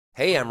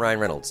Hey, I'm Ryan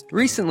Reynolds.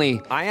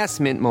 Recently, I asked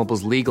Mint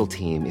Mobile's legal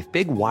team if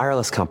big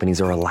wireless companies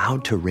are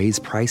allowed to raise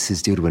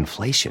prices due to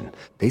inflation.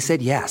 They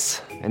said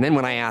yes. And then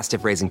when I asked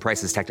if raising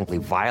prices technically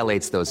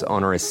violates those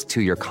onerous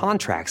two-year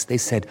contracts, they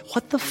said,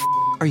 "What the f***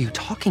 are you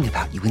talking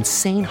about, you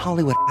insane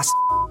Hollywood ass f-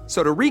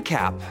 So to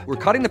recap, we're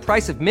cutting the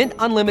price of Mint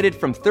Unlimited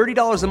from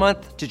 $30 a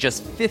month to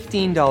just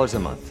 $15 a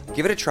month.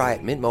 Give it a try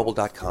at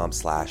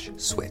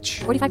mintmobile.com/switch.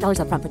 $45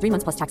 up front for 3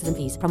 months plus taxes and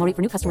fees. Promo rate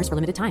for new customers for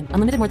limited time.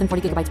 Unlimited more than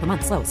 40 gigabytes per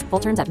month. Slows full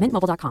terms at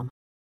mintmobile.com.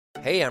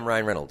 Hey, I'm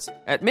Ryan Reynolds.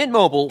 At Mint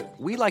Mobile,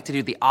 we like to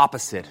do the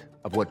opposite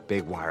of what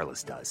Big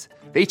Wireless does.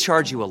 They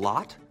charge you a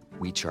lot,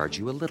 we charge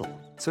you a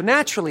little. So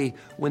naturally,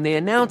 when they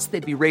announced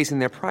they'd be raising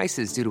their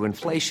prices due to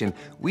inflation,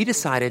 we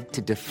decided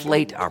to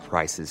deflate our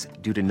prices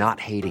due to not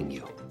hating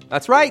you.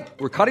 That's right.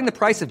 We're cutting the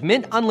price of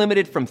Mint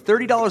Unlimited from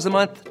 $30 a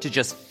month to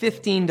just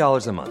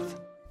 $15 a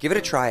month. Give it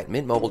a try at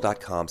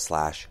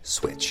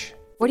mintmobile.com/switch.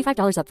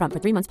 $45 up front for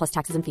 3 months plus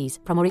taxes and fees.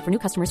 Promo rate for new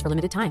customers for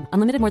limited time.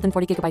 Unlimited more than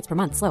 40 gigabytes per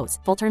month. Slows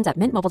full terms at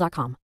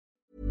mintmobile.com.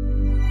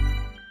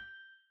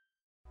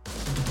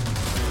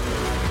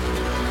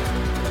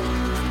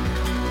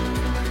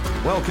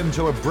 Welcome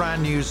to a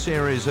brand new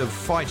series of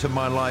Fight of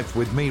My Life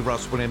with me,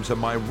 Russ Williams,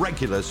 and my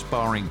regular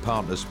sparring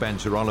partner,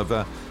 Spencer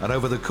Oliver. And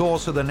over the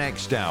course of the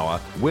next hour,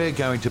 we're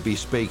going to be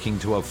speaking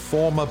to a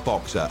former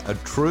boxer, a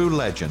true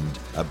legend,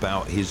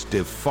 about his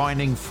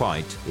defining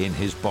fight in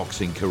his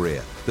boxing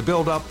career. The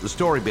build-up, the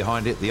story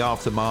behind it, the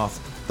aftermath,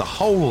 the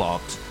whole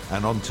lot.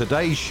 And on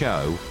today's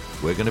show,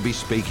 we're going to be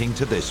speaking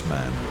to this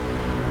man.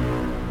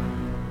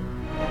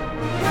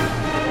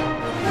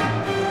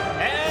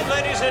 And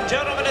ladies and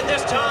gentlemen, at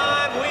this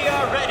time, we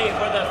are ready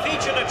for the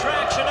featured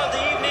attraction of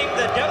the evening,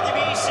 the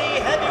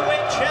WBC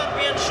Heavyweight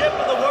Championship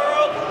of the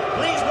world.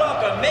 Please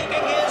welcome,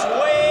 making his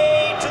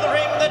way to the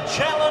ring, the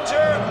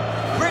challenger,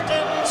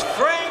 Britain's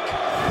Frank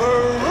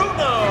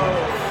Bruno.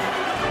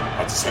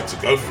 I just had to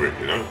go for it,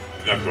 you know.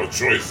 Didn't have no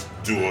choice,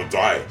 do or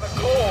die. The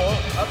call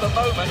at the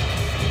moment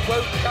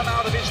won't come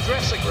out of his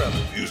dressing room.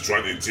 He was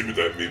trying to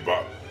intimidate me,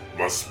 but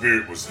my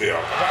spirit was there.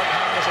 Right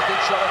hand is a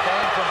good shot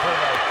again from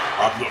Bruno.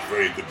 I'm not a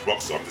very good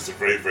boxer. I'm just a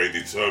very, very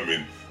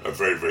determined and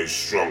very, very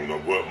strong, and I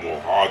work more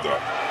harder.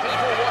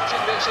 People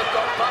watching this have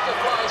got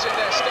butterflies in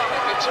their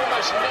stomach. It's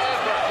almost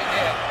nerve-wracking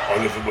here.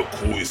 Oliver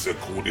McCall used to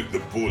call it the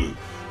bull.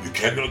 You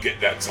cannot get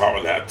that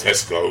title at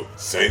Tesco,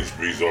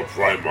 Sainsbury's or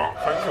Primark.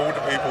 Thank you all the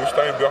people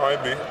staying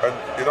behind me and,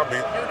 you know what I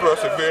mean,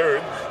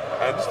 persevering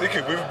and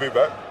sticking with me,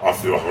 man. I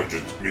feel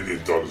 $100 million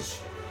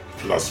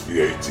plus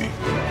VAT.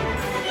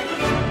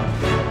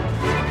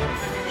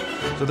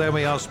 So there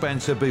we are,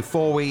 Spencer.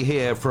 Before we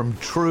hear from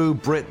true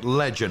Brit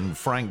legend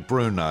Frank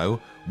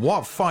Bruno,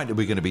 what fight are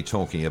we going to be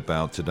talking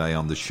about today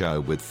on the show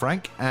with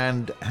Frank?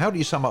 And how do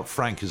you sum up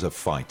Frank as a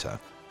fighter?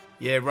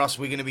 Yeah, Russ,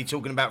 we're going to be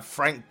talking about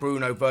Frank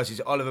Bruno versus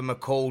Oliver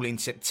McCall in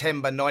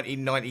September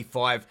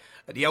 1995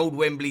 at the old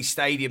Wembley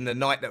Stadium, the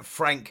night that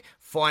Frank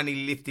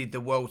finally lifted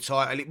the world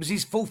title. It was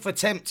his fourth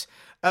attempt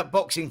at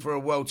boxing for a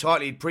world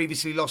title. He'd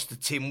previously lost to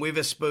Tim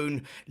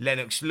Witherspoon,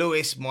 Lennox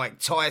Lewis, Mike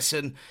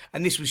Tyson,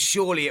 and this was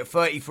surely at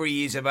 33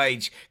 years of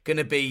age going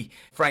to be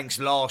Frank's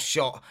last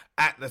shot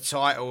at the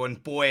title,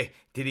 and boy,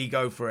 did he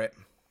go for it.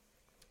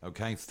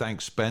 Okay,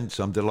 thanks, Spence.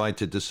 I'm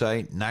delighted to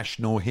say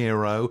national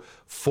hero,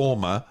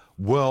 former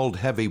world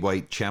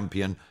heavyweight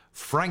champion,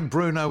 Frank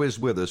Bruno is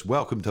with us.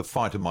 Welcome to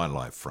Fight of My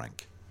Life,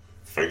 Frank.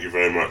 Thank you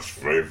very much.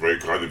 Very, very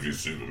kind of you,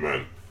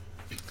 Superman.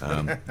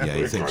 Yeah,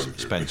 he thinks,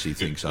 Spence, he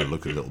thinks I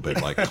look a little bit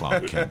like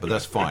Clark Kent, but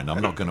that's fine.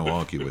 I'm not going to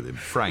argue with him.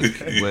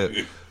 Frank,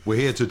 we're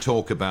here to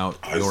talk about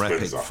your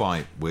epic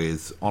fight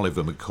with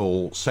Oliver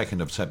McCall, 2nd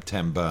of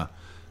September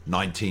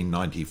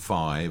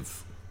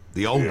 1995,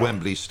 the old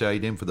Wembley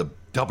Stadium for the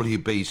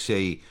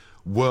WBC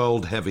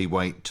World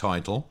Heavyweight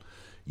title.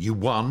 You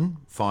won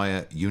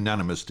via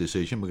unanimous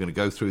decision. We're going to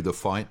go through the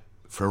fight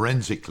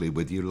forensically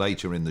with you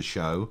later in the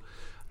show.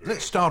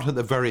 Let's start at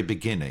the very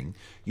beginning.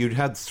 You'd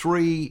had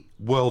 3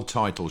 world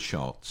title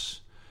shots.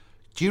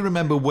 Do you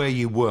remember where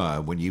you were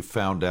when you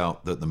found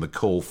out that the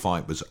McCall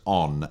fight was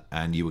on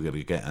and you were going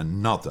to get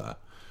another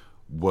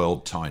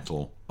world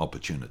title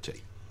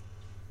opportunity?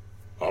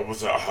 I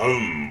was at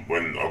home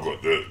when I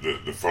got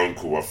the phone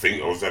call. I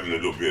think I was having a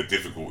little bit of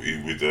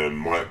difficulty with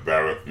Mike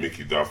Barrett,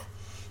 Mickey Duff,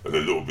 and a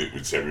little bit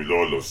with Terry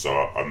Lawless. So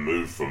I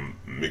moved from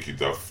Mickey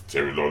Duff,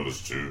 Terry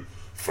Lawless to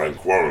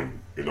Frank Warren,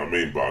 you know what I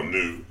mean? But I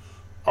knew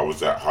I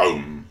was at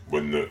home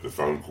when the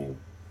phone call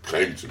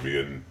came to me,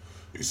 and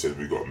he said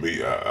we got to meet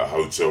at a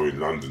hotel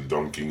in London,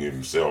 Don King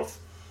himself.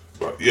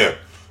 But yeah,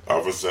 I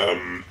was at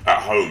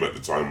home at the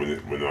time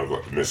when I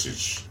got the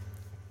message.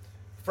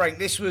 Frank,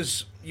 this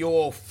was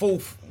your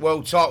 4th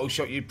world title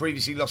shot. You'd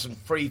previously lost them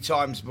 3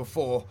 times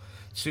before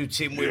to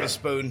Tim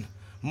Witherspoon,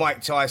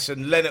 Mike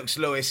Tyson, Lennox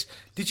Lewis.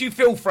 Did you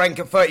feel, Frank,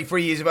 at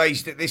 33 years of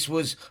age, that this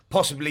was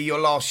possibly your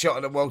last shot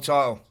at the world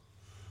title?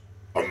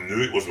 I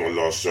knew it was my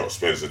last shot,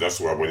 Spencer.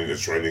 That's why I went in the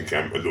training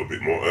camp a little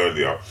bit more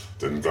earlier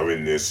than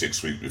going there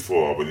 6 weeks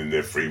before. I went in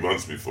there 3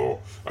 months before.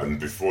 And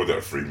before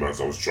that 3 months,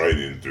 I was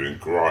training, doing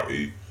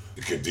karate,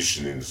 the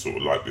conditioning, sort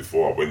of like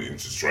before I went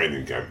into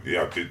training camp.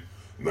 Yeah, I did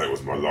no, it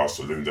was my last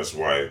saloon. That's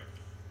why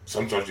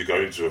sometimes you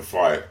go into a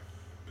fight,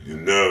 your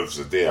nerves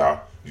are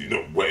there, you're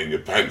not wetting your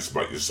pants,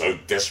 but you so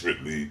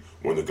desperately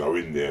want to go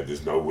in there,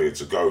 there's nowhere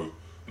to go.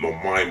 My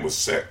mind was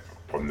set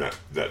on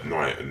that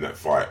night and that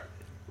fight.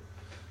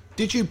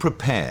 Did you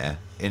prepare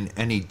in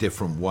any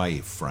different way,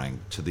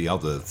 Frank, to the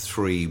other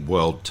 3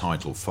 world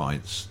title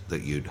fights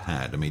that you'd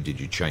had? I mean, did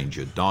you change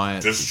your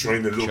diet? Just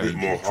train a little bit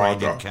more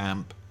harder. harder.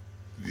 Camp?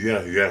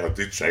 Yeah, I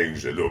did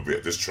change a little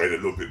bit. Just train a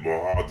little bit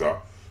more harder.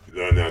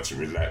 Learn how to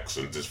relax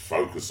and just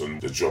focus on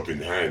the job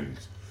in hand.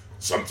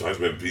 Sometimes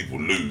when people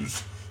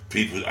lose,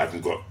 people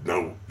haven't got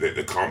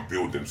they can't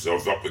build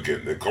themselves up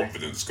again. Their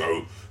confidence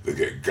they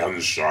get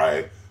gun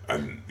shy,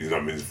 and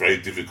it's very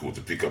difficult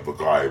to pick up a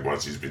guy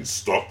once he's been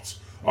stopped,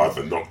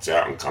 either knocked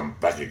out and come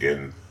back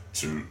again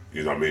to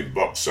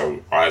box.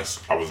 So I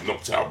was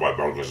knocked out by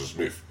Baumgartner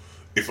Smith.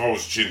 If I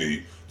was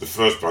chinny, the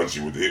first punch he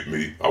would have hit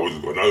me, I would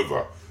have gone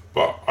over.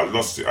 But I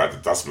lost it. I had to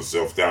dust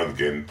myself down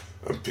again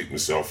and pick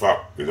myself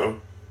up,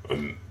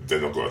 And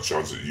then I got a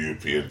chance at the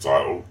European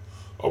title.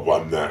 I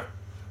won that.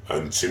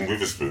 And Tim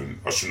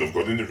Witherspoon, I shouldn't have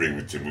got in the ring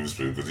with Tim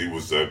Witherspoon because he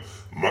was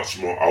much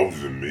more older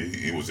than me.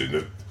 He was in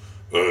the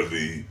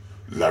early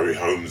Larry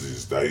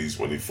Holmes' days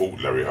when he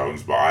fought Larry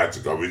Holmes, but I had to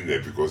go in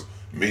there because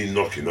me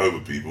knocking over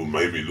people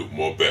made me look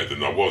more better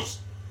than I was.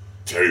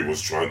 Terry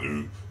was trying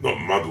to not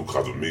muddle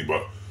cuddle me,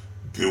 but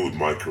build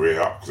my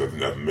career up because I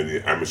didn't have many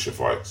amateur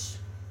fights.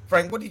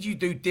 Frank, what did you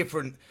do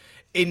different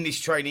in this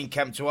training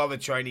camp to other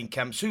training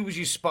camps? Who was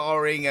you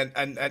sparring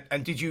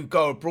and did you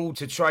go abroad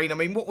to train? I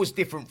mean, what was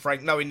different,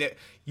 Frank, knowing that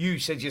you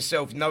said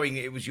yourself, knowing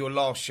that it was your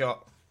last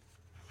shot?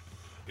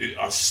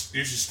 I used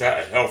to stay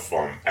at Health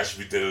Farm,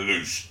 Ashby de la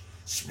Luche,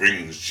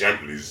 Springs,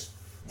 Champlies.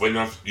 When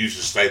I used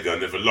to stay there, I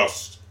never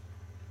lost.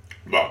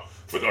 But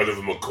for the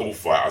Oliver McCall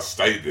fight, I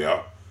stayed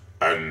there.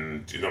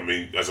 And,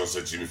 as I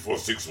said to you before,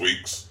 6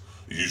 weeks,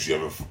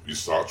 you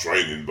start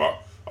training,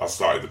 but I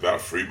started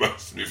about 3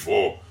 months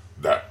before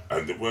that,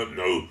 and there weren't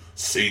no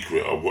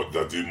secret of what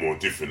I do more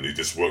differently.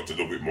 Just worked a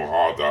little bit more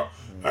harder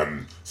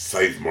and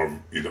saved my.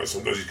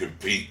 Sometimes you can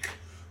peak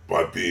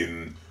by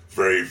being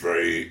very,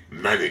 very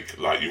manic,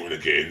 like you want to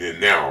get in there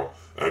now,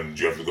 and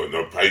you haven't got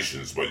no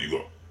patience, but you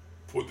got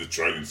to put the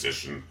training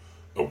session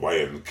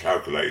away and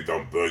calculate.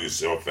 Don't burn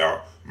yourself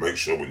out. Make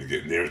sure when you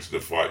get nearer to the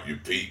fight, you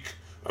peak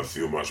and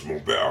feel much more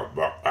better.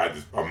 But I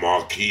had a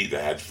marquee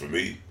they had for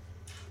me.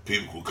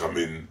 People could come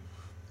in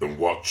and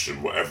watch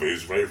and whatever. It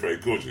was very, very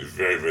good. It was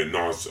very, very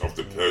nice of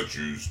the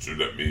Purdues to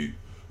let me,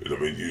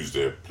 use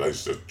their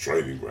place, their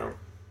training ground.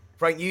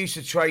 Frank, you used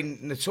to train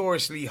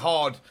notoriously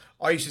hard.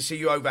 I used to see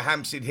you over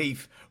Hampstead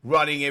Heath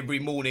running every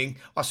morning.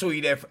 I saw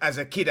you there as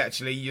a kid,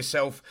 actually,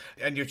 yourself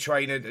and your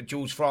trainer,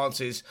 George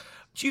Francis.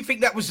 Do you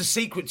think that was the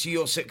secret to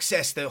your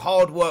success, the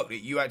hard work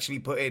that you actually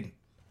put in?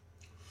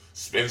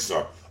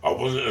 Spencer, I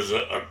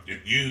wasn't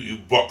you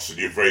box and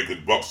you're a very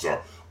good boxer.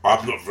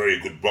 I'm not a very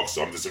good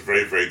boxer. I'm just a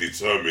very, very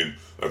determined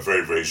and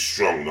very, very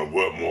strong. And I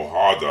work more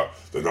harder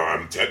than I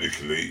am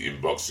technically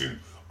in boxing.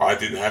 I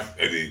didn't have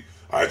any.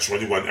 I had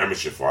 21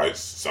 amateur fights,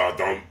 so I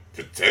don't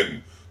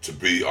pretend to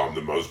be I'm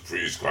the most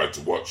prettiest guy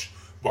to watch.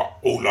 But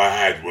all I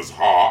had was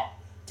heart,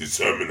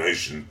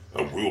 determination,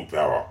 and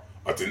willpower.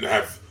 I didn't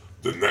have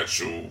the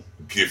natural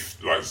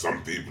gift like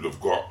some people have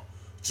got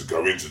to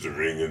go into the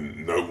ring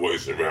and know what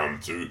it's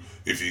around to.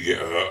 If you get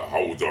hurt,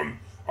 hold on.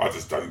 I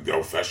just done it the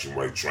old-fashioned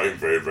way, train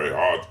very, very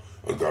hard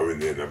and go in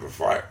there and have a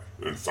fight.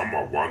 And some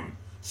I won,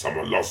 some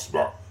I lost,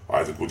 but I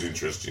had a good,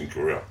 interesting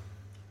career.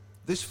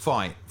 This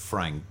fight,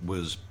 Frank,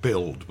 was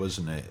billed,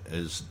 wasn't it,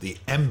 as the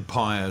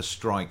Empire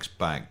Strikes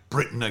Back,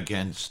 Britain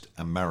against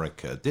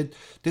America. Did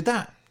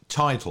that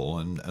title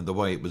and the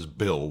way it was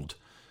billed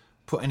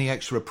put any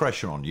extra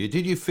pressure on you?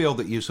 Did you feel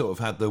that you sort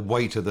of had the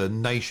weight of the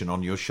nation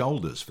on your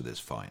shoulders for this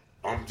fight?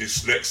 I'm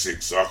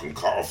dyslexic, so I can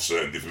cut off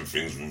certain different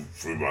things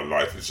through my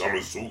life. If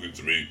someone's talking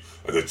to me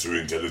and they're too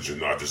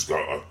intelligent, I just go,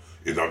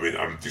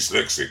 I'm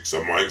dyslexic,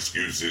 so my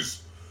excuse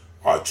is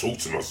I talk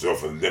to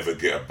myself and never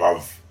get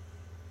above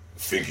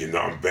thinking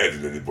that I'm better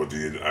than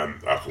anybody and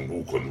I can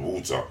walk on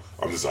water.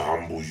 I'm just a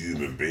humble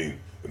human being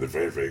and a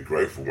very, very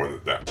grateful one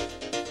at that.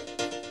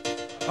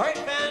 All right,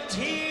 fans,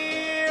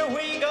 here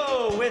we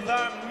go with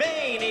our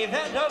main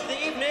event of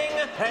the evening.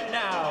 And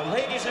now,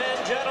 ladies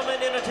and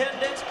gentlemen in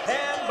attendance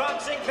and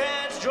boxing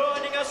fans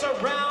joining us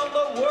around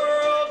the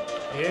world,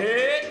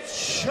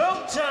 it's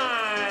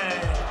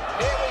showtime!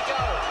 Here we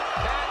go.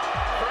 Can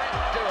Frank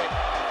do it?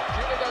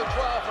 Should we go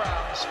 12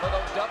 rounds for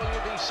the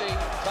WBC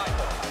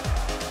title?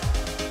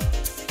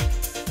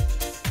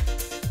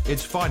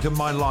 It's Fight of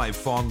My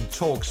Life on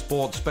Talk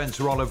Sport.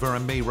 Spencer Oliver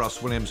and me,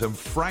 Russ Williams, and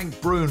Frank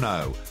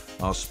Bruno,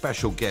 our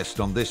special guest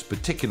on this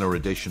particular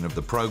edition of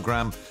the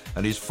programme,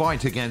 and his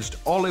fight against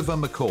Oliver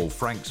McCall,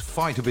 Frank's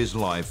fight of his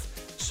life,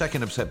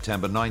 2nd of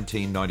September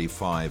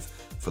 1995,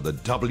 for the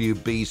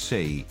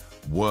WBC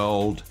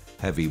World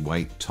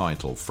Heavyweight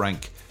title.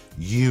 Frank,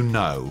 you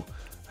know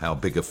how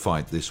big a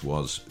fight this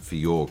was for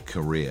your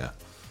career.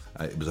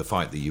 It was a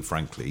fight that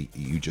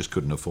you just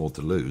couldn't afford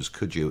to lose.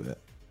 Could you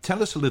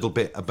tell us a little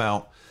bit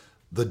about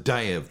the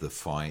day of the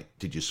fight.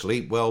 Did you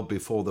sleep well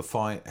before the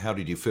fight? How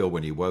did you feel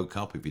when you woke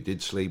up, if you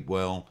did sleep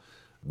well?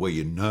 Were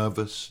you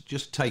nervous?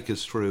 Just take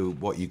us through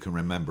what you can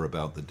remember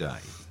about the day.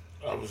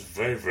 I was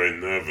very, very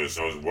nervous.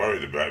 I was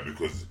worried about it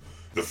because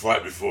the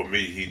fight before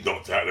me, he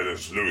knocked out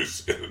Lennox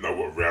Lewis. I don't know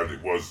what round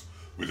it was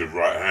with the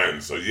right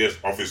hand. So yes,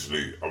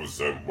 obviously I was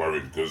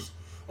worried because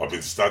I've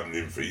been studying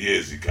him for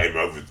years. He came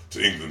over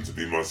to England to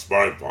be my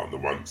sparring partner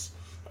once,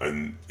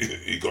 and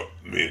he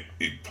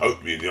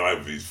poked me in the eye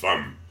with his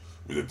thumb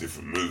with a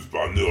different move, but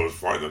I knew I was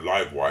fighting a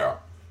live wire.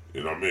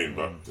 You know what I mean?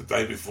 But the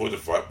day before the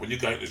fight, when you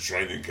go into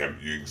training camp,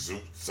 you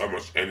exude so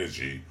much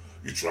energy.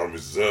 You try and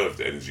reserve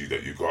the energy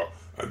that you got.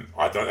 And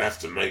I don't have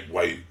to make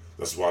weight.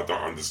 That's why I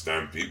don't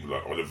understand people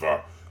like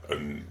Oliver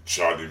and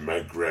Charlie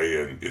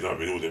McGray and, you know what I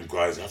mean, all them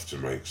guys have to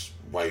make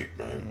weight,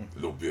 man. A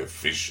little bit of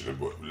fish and a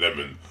bit of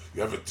lemon.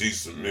 You have a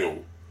decent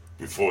meal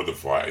before the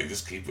fight. You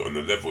just keep it on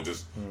the level.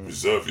 Just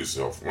reserve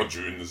yourself. Once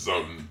you're in the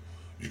zone,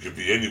 you could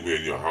be anywhere.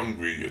 You're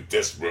hungry. You're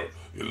desperate.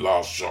 Your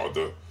last shot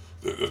of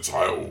the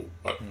title.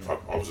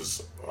 I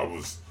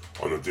was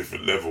on a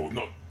different level.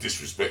 Not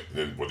disrespecting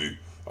anybody.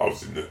 I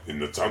was in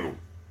the tunnel.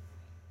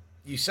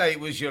 You say it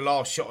was your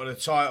last shot of the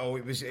title.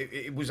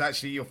 It was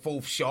actually your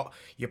fourth shot.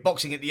 You're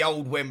boxing at the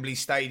old Wembley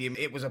Stadium.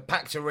 It was a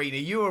packed arena.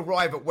 You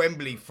arrive at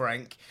Wembley,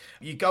 Frank.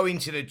 You go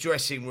into the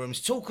dressing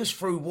rooms. Talk us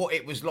through what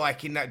it was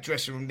like in that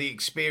dressing room, the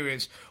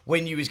experience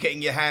when you was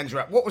getting your hands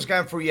wrapped. What was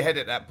going through your head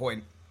at that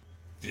point?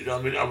 You know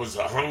what I mean? I was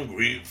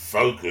hungry,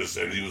 focused,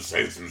 and he was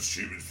saying some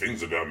stupid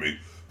things about me.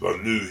 But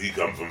I knew he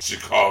come from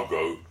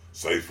Chicago,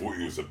 so he thought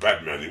he was a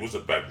bad man. He was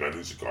a bad man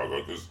in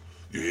Chicago because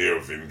you hear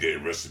of him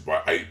getting arrested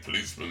by 8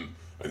 policemen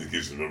and he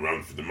gives them a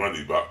run for the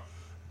money. But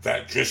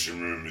that dressing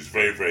room is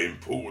very, very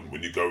important.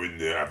 When you go in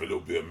there, have a little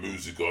bit of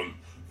music on,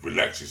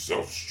 relax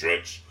yourself,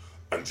 stretch,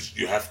 and just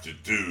you have to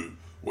do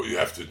what you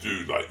have to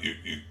do. Like you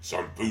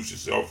try and boost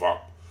yourself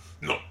up,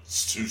 not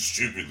too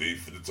stupidly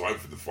for the time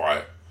for the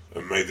fight,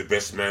 and may the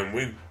best man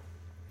win.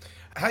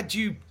 Had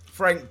you,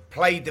 Frank,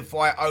 played the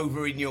fight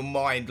over in your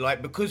mind,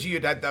 like because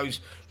you'd had those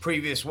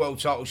previous world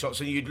title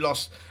shots and you'd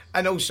lost,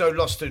 and also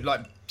lost to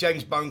like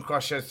James Bone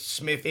Crusher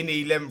Smith in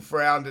the 11th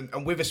round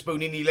and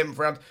Witherspoon in the 11th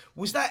round,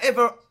 was that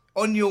ever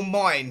on your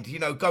mind, you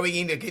know, going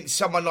in against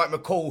someone like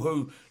McCall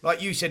who,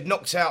 like you said,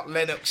 knocks out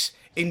Lennox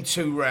in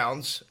 2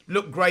 rounds,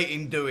 looked great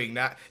in doing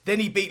that, then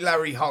he beat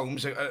Larry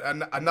Holmes,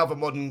 another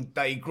modern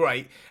day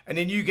great, and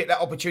then you get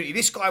that opportunity.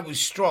 This guy was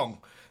strong.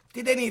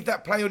 Did any of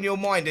that play on your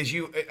mind as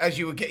you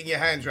were getting your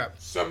hands wrapped?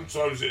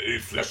 Sometimes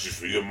it flashes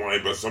through your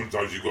mind, but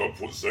sometimes you've got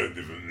to put certain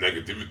different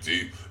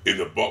negativity in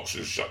the box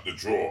and shut the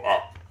drawer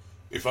up.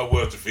 If I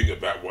were to think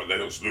about what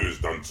Lennox Lewis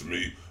done to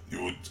me,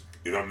 you would,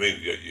 you know what I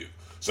mean?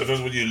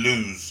 Sometimes when you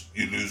lose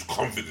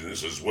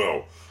confidence as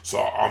well.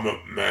 So I'm a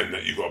man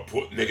that you got to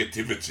put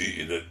negativity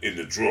in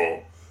the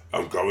drawer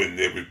and go in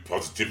there with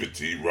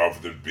positivity rather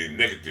than being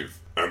negative.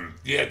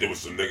 Yeah, there was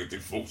some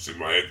negative thoughts in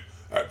my head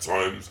at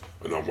times,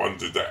 and I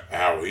wondered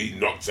how he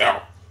knocked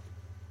out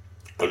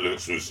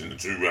Lennox Lewis in the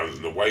 2 rounds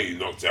and the way he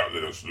knocked out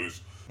Lennox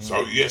Lewis.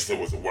 So yes, there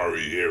was a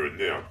worry here and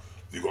there.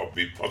 You got to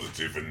be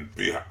positive and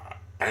be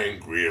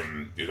angry,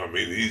 and you know what I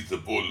mean. He's the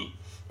bull,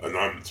 and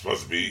I'm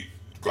supposed to be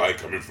the guy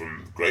coming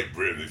from Great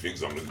Britain who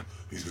thinks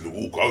he's going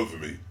to walk over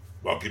me.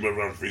 But I give him a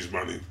run for his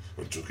money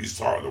and took his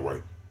title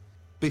away.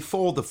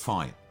 Before the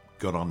fight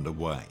got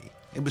underway,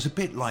 it was a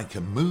bit like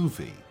a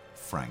movie,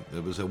 Frank.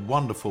 There was a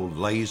wonderful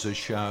laser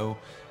show.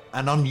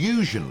 And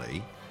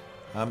unusually,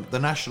 the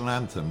national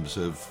anthems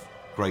of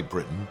Great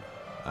Britain,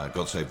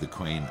 God Save the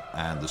Queen,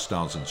 and the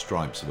Stars and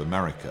Stripes of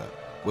America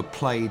were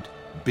played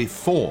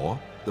before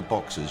the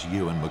boxers,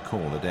 you and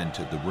McCall, had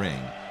entered the ring.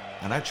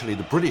 And actually,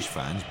 the British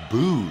fans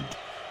booed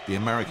the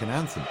American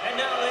anthem. And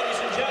now, ladies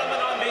and gentlemen,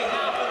 on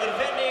behalf of the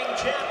defending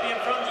champion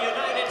from the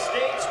United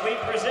States, we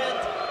present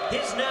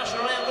his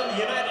national anthem,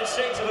 the United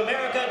States of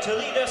America. To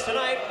lead us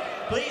tonight,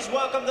 please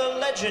welcome the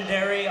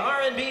legendary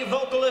R&B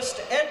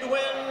vocalist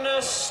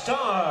Edwin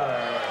Starr.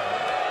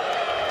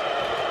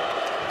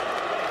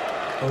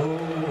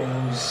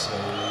 Oh, so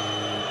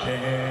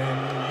can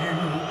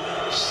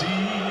you see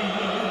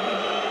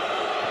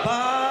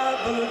by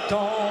the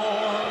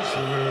dawn's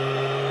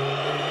early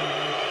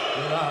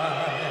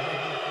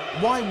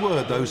light? Why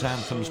were those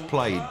anthems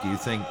played, do you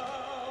think,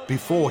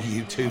 before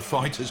you two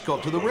fighters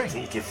got to the ring?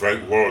 I talked to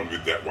Frank Warren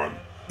with that one.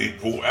 He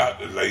brought out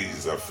the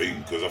laser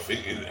thing, because I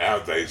think in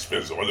our day,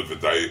 Spencer Oliver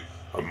Day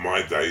and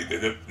my day,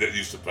 they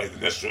used to play the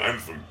national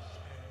anthem,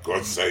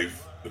 God Save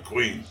the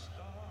Queen.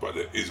 But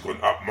he's gone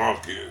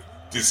upmarket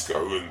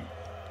disco and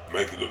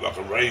make it look like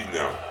a rave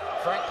now.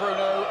 Frank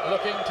Bruno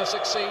looking to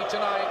succeed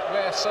tonight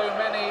where so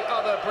many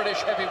other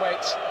British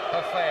heavyweights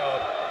have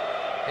failed.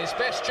 His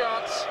best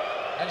chance,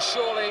 and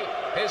surely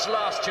his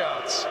last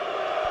chance.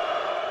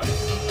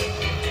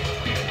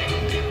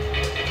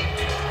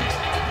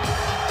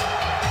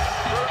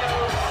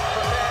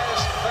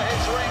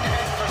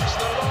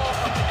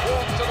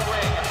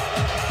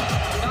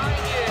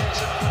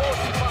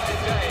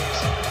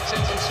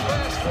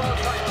 World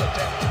title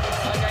attempt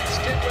against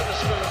Kid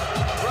Witherspoon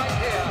right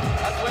here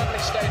at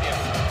Wembley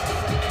Stadium.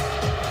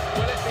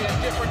 Will it be a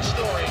different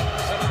story?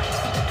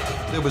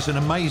 there was an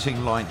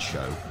amazing light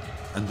show,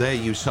 and there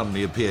you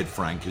suddenly appeared,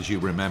 Frank, as you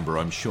remember,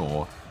 I'm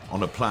sure,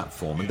 on a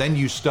platform, and then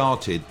you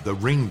started the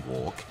ring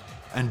walk,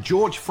 and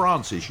George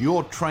Francis,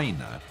 your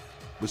trainer,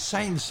 was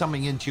saying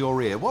something into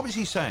your ear. What was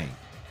he saying?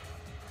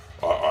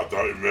 I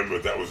don't remember.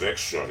 That was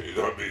extra. You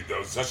know what I mean? That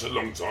was such a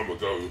long time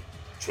ago,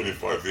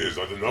 25 years.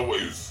 I don't know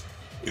what he was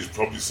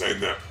probably saying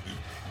that.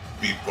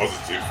 Be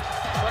positive.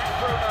 Frank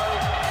Bruno,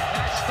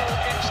 national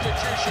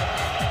institution,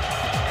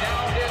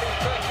 now nearly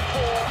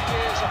 34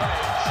 years of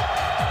age.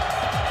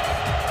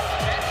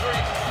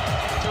 Entering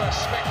to a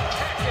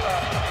spectacular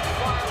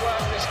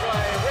firework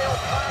display, real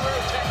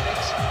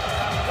pyrotechnics,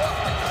 and what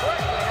a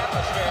crackling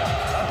atmosphere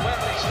at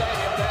Wembley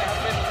Stadium. There have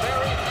been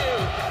very few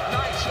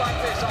nights like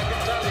this, I can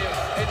tell you,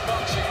 in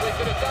boxing. We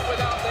could have done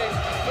without the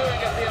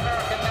booing of the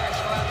American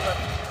national anthem.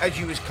 As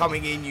you was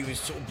coming in, you was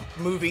sort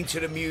of moving to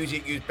the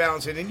music, you was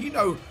bouncing, and you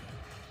know,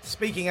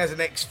 speaking as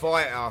an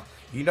ex-fighter,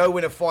 you know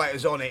when a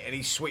fighter's on it and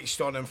he's switched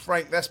on. And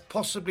Frank, that's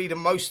possibly the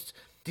most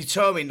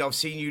determined I've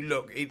seen you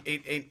look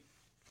in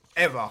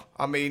ever.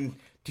 I mean,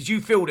 did you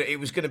feel that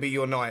it was going to be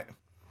your night?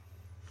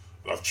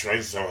 I've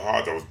trained so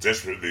hard. I was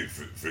desperately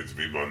for it to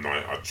be my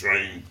night. I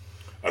trained,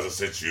 as I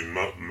said to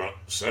you,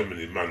 so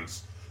many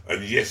months.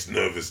 And yes,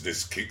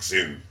 nervousness kicks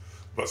in.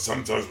 But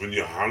sometimes when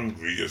you're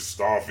hungry, you're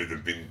starving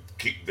and been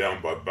kicked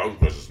down by Bone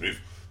Crusher Smith,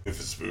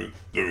 Witherspoon,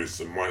 Lewis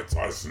and Mike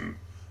Tyson,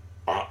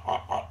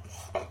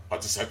 I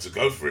just had to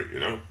go for it, you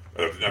know.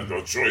 I didn't have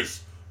no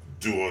choice,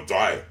 do or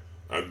die.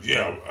 And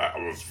yeah, I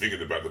was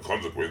thinking about the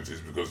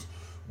consequences, because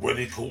when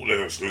he caught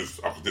Lennox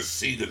Lewis, I could just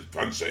see the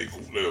punch that he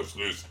caught Lennox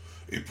Lewis.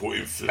 He put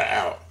him flat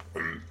out,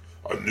 and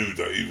I knew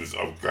that I was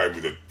going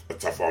with a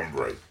tough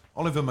hombre.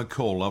 Oliver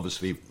McCall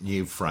obviously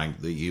knew,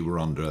 Frank, that you were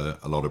under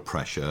a lot of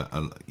pressure.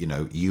 You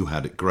know, you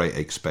had great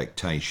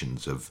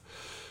expectations of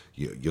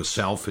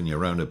yourself and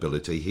your own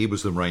ability. He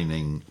was the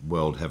reigning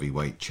world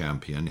heavyweight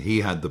champion. He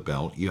had the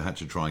belt. You had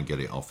to try and get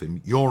it off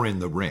him. You're in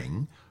the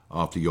ring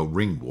after your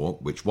ring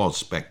walk, which was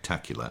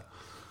spectacular.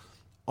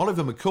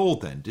 Oliver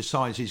McCall then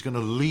decides he's going to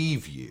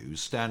leave you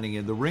standing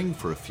in the ring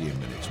for a few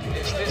minutes.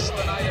 Is this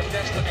the night of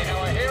destiny?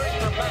 Now, we're hearing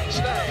from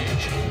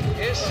backstage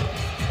is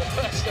the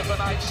first of the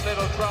night's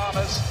little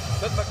dramas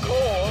that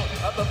McCall,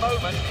 at the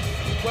moment,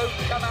 won't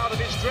come out of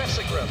his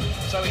dressing room.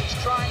 So he's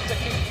trying to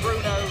keep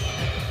Bruno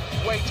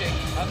waiting,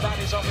 and that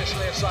is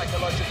obviously a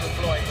psychological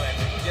ploy, Glenn.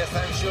 Yes,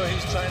 I'm sure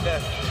he's trying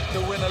to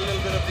win a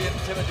little bit of the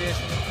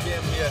intimidation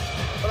game here.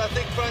 But I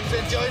think Frank's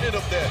enjoying it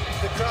up there.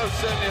 The crowd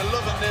certainly are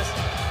loving this.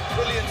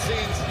 Brilliant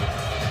scenes.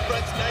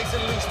 Frank's nice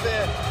and loose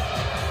there.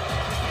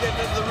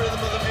 Getting into the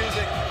rhythm of the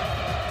music.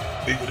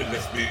 He would have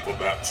left me for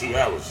about 2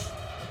 hours.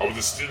 I would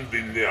have still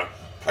been there,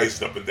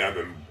 pacing up and down,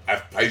 and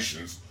have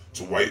patience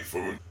to wait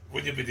for him.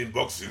 When you've been in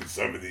boxing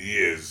so many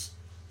years,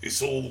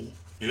 it's all,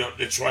 you know,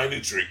 they're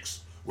training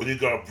tricks. When you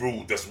go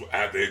abroad, that's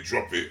how they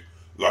drop it,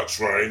 like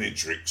training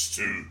tricks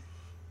to,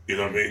 you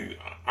know what I mean,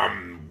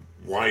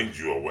 unwind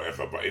you or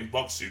whatever. But in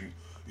boxing,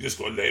 you just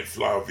got to let it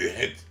fly over your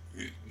head.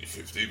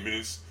 15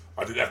 minutes.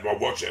 I didn't have my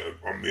watch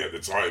on me at the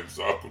time,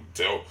 so I couldn't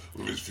tell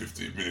whether it was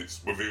 15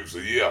 minutes, whether it was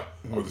a year.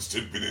 I would have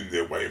still been in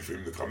there waiting for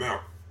him to come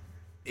out.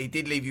 He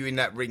did leave you in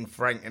that ring,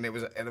 Frank, and there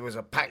was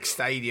a packed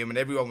stadium, and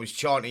everyone was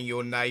chanting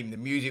your name. The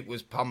music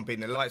was pumping,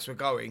 the lights were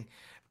going,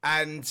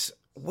 and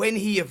when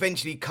he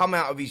eventually come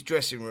out of his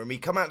dressing room, he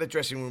come out of the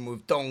dressing room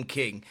with Don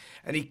King,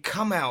 and he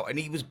come out and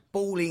he was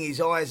bawling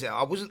his eyes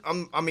out.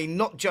 I mean,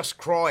 not just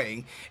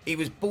crying, he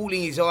was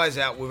bawling his eyes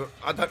out with,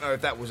 I don't know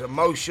if that was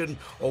emotion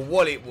or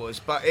what it was,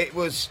 but it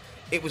was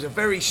a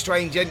very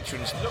strange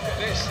entrance. Look at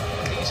this,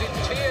 he's in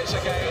tears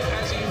again,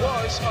 as he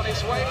was on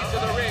his way to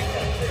the ring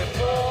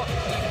before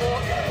he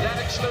fought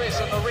Lennox Lewis,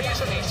 and the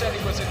reason he said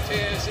he was in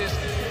tears is,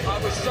 I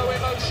was so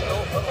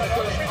emotional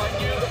because I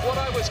knew that what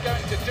I was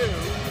going to do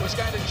was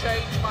going to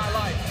change my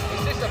life.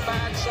 Is this a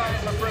bad sign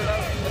for Bruno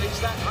that he's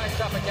that hyped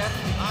up again?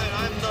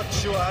 I'm not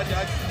sure.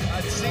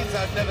 I'd scenes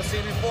I've never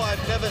seen before.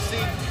 I've never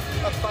seen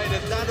a fighter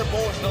that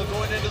emotional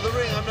going into the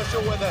ring. I'm not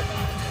sure whether,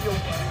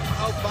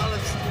 how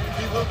balanced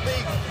he will be.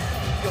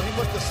 He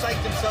must have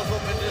psyched himself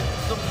up into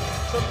some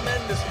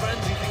tremendous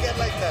frenzy to get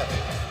like that.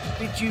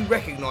 Did you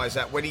recognise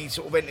that when he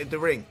sort of entered the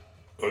ring?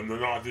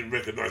 No, I didn't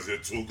recognise it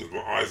at all because my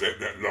eyes ain't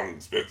that long,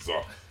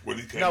 Spencer. When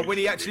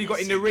he actually got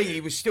in the ring, he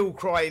was still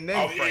crying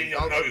then, Frank. Yeah,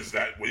 I noticed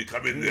that. When he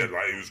come in there,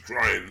 like he was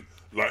crying,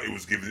 like he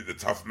was giving it the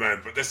tough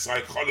man. But that's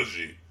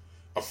psychology.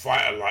 A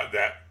fighter like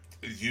that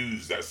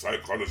used that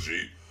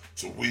psychology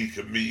to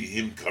weaken me,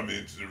 him coming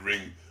into the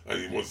ring, and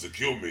he wants to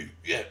kill me.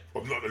 Yeah,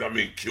 well, not that I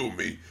mean kill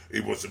me. He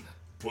wants to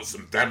put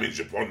some damage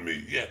upon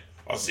me. Yeah,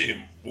 I see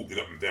him walking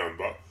up and down,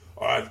 but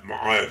I had my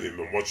eye on him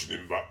and watching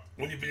him. But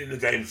when you've been in the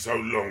game so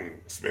long,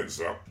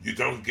 Spencer, you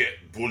don't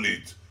get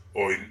bullied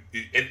or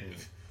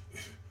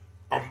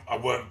I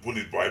weren't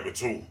bullied by him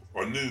at all.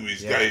 I knew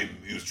his game.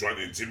 He was trying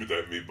to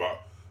intimidate me,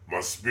 but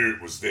my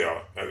spirit was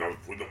there, and I was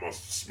putting up my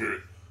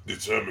spirit,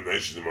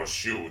 determination, and my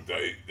shield.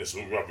 That's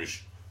all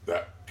rubbish.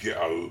 That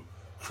ghetto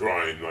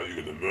crying like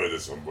you're going to murder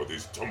somebody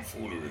is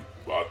tomfoolery.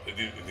 But it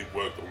didn't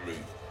work on me.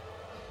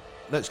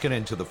 Let's get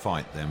into the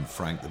fight then,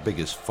 Frank, the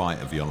biggest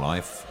fight of your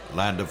life.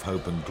 Land of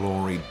Hope and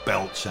Glory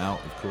belts out,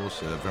 of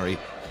course, a very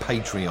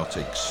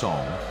patriotic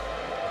song.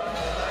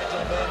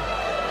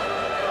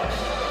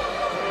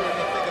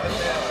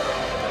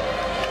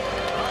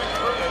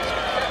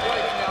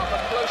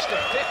 Close to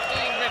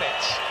 15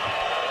 minutes.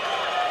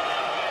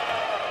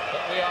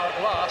 But we are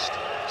at last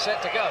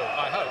set to go,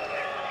 I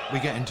hope. We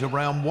get into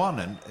round one,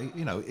 and,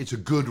 you know, it's a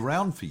good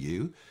round for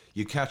you.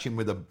 You catch him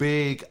with a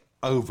big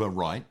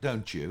overright,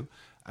 don't you?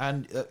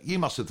 And you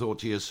must have thought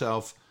to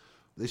yourself,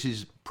 this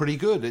is pretty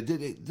good.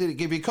 Did it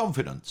give you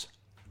confidence?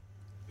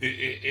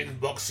 In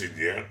boxing,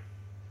 yeah,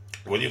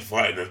 when you're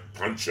fighting a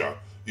puncher,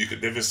 you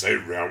can never say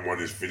round one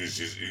is finished,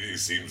 it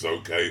seems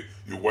okay.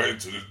 You wait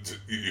until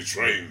you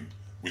train,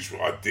 which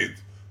I did.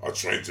 I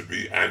trained to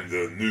be and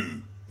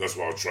new. That's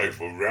what I trained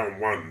for. Round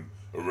one,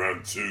 a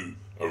round two,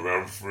 a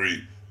round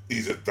three.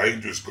 He's a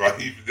dangerous guy,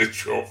 even the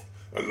 12th,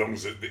 as long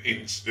as the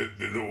inch, the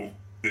little,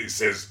 it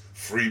says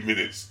 3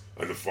 minutes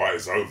and the fight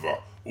is over.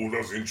 All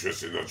those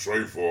interesting I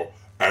trained for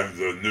and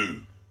the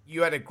new.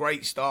 You had a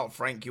great start,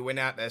 Frank. You went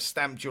out there,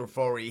 stamped your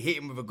authority, hit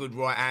him with a good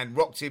right hand,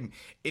 rocked him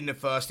in the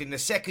first. In the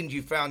second,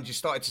 you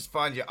started to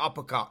find your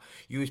uppercut.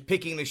 You was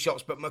picking the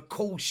shots, but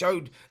McCall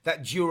showed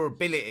that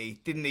durability,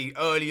 didn't he,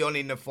 early on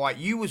in the fight.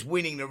 You was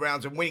winning the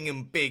rounds and winning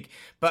them big,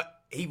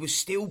 but he was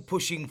still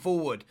pushing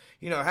forward.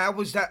 You know, how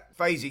was that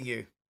phasing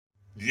you?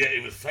 Yeah,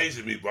 it was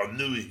phasing me, but I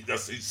knew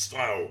that's his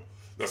style.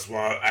 That's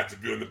why I had to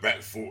be on the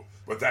back foot.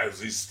 But that was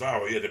his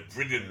style. He had a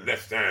brilliant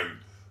left hand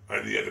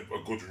and he had a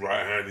good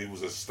right hand. He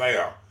was a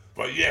stayer.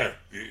 But yeah,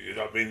 you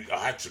know what I mean?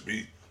 I had to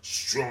be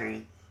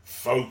strong,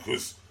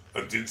 focused,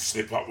 and didn't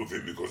slip up with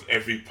him because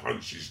every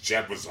punch, his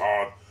jab was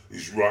hard,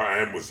 his right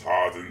hand was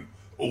hard, and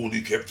all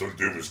he kept on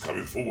doing was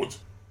coming forward.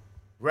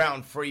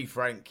 Round three,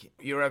 Frank.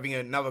 You're having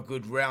another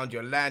good round.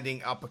 You're landing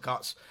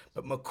uppercuts.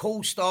 But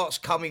McCall starts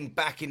coming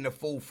back in the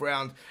fourth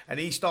round and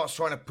he starts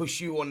trying to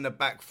push you on the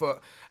back foot.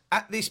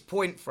 At this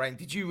point, Frank,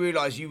 did you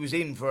realise you was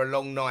in for a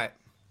long night?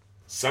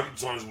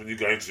 Sometimes when you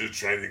go into the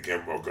training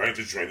camp, or go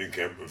into training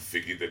camp and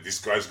figure that this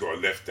guy's got a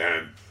left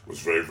hand, was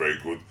very, very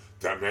good.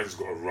 That man's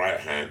got a right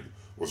hand,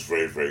 was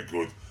very, very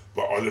good.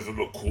 But Oliver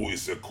McCall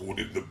is called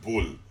him the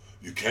Bull.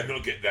 You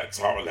cannot get that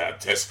title out of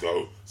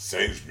Tesco,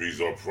 Sainsbury's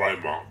or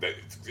Primark. That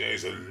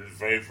is a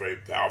very, very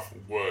powerful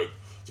word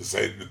to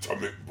say the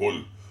Atomic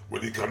Bull.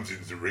 When he comes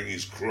into the ring,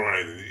 he's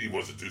crying and he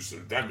wants to do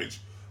some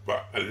damage.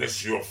 But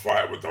unless you're a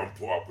fighter, don't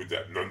put up with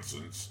that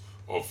nonsense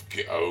of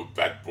Kiddo,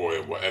 bad boy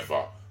or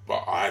whatever.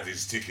 But I had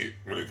his ticket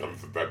when it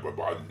comes to bad boy.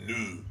 But I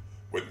knew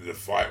when the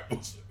fight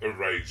was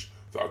arranged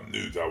that I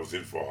knew that I was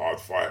in for a hard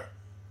fight.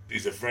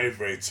 He's a very,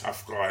 very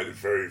tough guy. And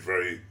very,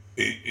 very...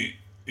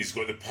 He's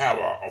got the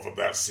power of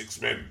about 6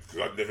 men,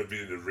 because I've never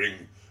been in the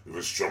ring with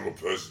a stronger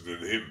person than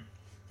him.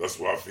 That's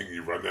why I think he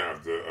ran out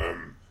of the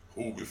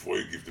hall before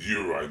he gave the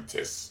urine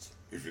test,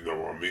 if you know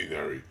what I mean,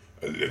 Harry,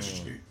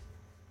 allegedly.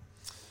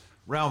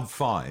 Round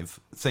 5,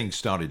 things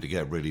started to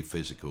get really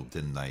physical,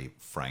 didn't they,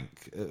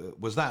 Frank?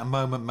 Was that a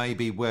moment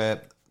maybe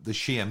where the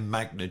sheer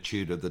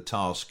magnitude of the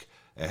task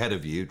ahead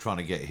of you, trying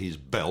to get his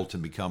belt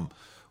and become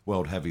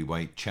world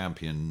heavyweight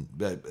champion,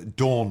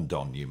 dawned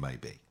on you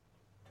maybe?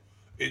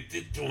 It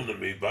did dawn on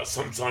me, but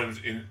sometimes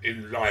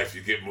in life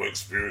you get more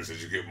experience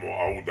as you get more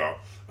older.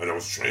 And I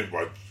was trained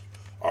by...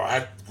 I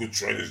had good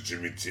trainers,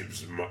 Jimmy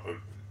Tibbs,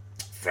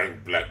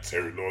 Frank Black,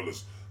 Terry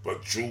Lawless,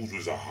 but Jules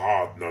was a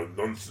hard,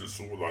 no-nonsense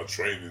sort of like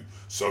training.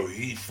 So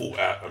he thought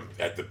out and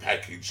had the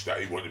package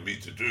that he wanted me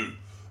to do.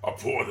 I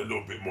put on a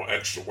little bit more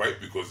extra weight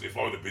because if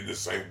I would have been the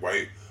same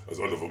weight as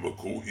Oliver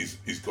McCall,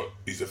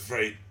 he's a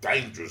very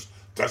dangerous,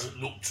 doesn't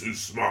look too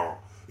smart.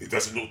 He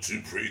doesn't look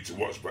too pretty to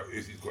watch, but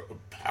he's got a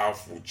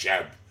powerful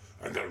jab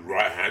and that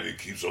right hand, he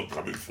keeps on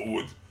coming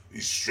forward.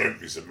 His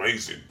strength is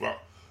amazing,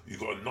 but you've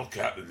got to knock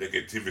out the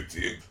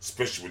negativity,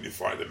 especially when you're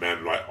fighting a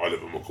man like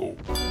Oliver McCall.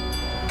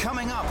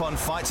 Coming up on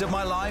Fights of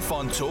My Life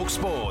on Talk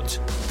Sport.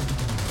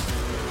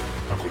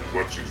 I couldn't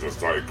watch it because I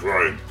started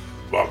crying,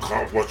 but I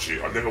can't watch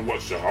it. I never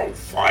watched the whole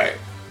fight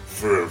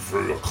through and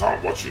through. I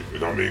can't watch it, you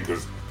know what I mean?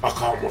 Because I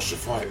can't watch the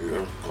fight, you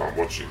know? I can't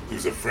watch it. It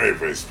was a very,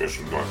 very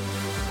special night.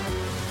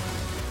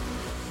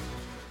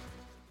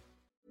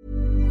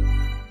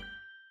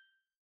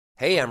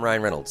 Hey, I'm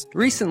Ryan Reynolds.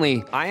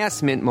 Recently, I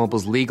asked Mint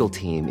Mobile's legal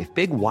team if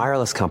big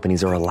wireless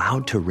companies are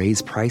allowed to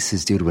raise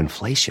prices due to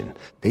inflation.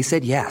 They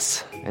said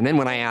yes. And then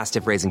when I asked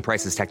if raising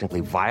prices technically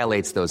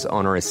violates those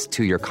onerous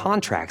 2-year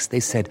contracts, they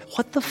said,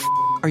 "What the f***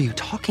 are you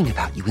talking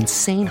about, you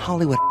insane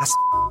Hollywood ass?"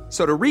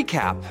 So to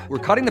recap, we're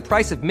cutting the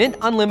price of Mint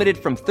Unlimited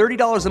from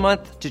 $30 a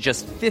month to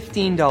just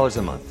 $15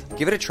 a month.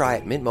 Give it a try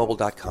at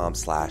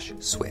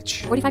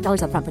mintmobile.com/switch.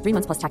 $45 up front for 3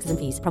 months plus taxes and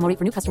fees. Promo rate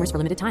for new customers for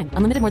limited time.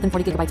 Unlimited more than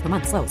 40 gigabytes per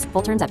month. Slows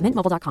full terms at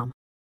mintmobile.com.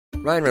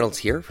 Ryan Reynolds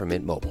here from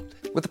Mint Mobile.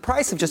 With the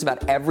price of just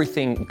about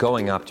everything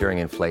going up during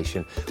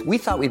inflation, we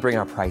thought we'd bring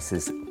our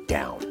prices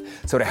down.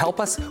 So to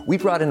help us, we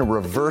brought in a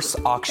reverse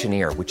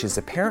auctioneer, which is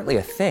apparently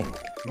a thing.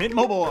 Mint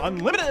Mobile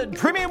Unlimited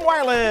Premium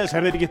Wireless.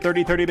 How to get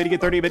 30, 30, bit to get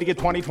 30, bit to get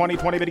 20, 20,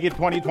 20, bit to get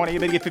 20, 20,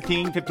 bit to get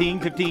 15, 15,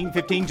 15,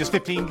 15, just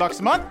 $15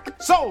 a month?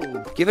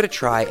 Sold! Give it a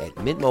try at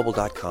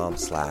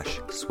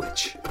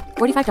mintmobile.com/switch.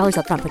 $45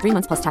 up front for 3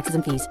 months plus taxes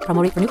and fees.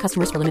 Promo rate for new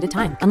customers for limited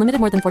time. Unlimited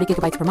more than 40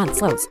 gigabytes per month.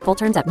 Slows full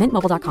terms at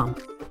mintmobile.com.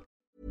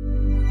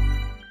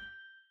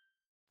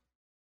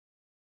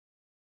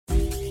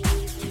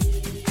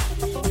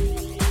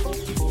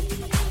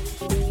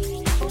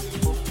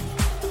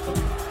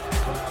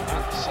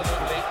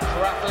 Absolutely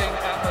crackling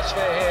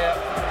atmosphere here.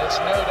 There's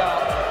no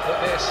doubt that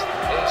this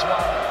is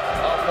one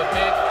of the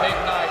big, big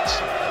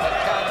nights. But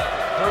can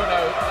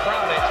Bruno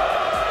crown it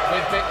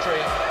with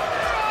victory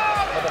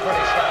for the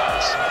British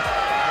fans?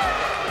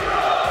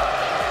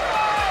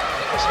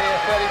 It was here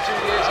 32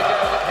 years ago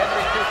that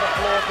Henry Cooper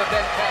floored the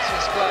then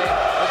Cassius Clay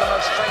with the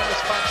most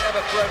famous punch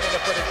ever thrown in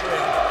a British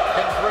ring.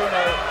 Can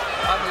Bruno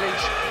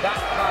unleash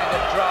that kind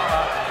of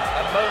drama,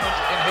 a moment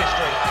in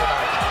history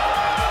tonight?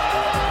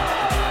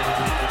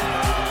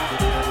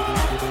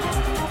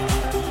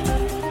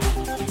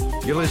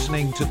 You're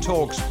listening to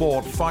Talk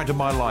Sport, Fight of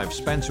My Life.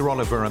 Spencer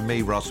Oliver and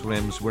me, Russ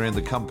Williams, we're in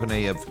the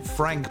company of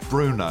Frank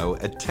Bruno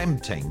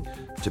attempting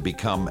to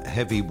become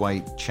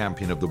heavyweight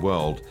champion of the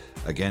world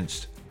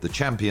against the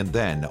champion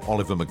then,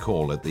 Oliver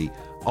McCall, at the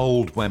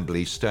old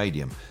Wembley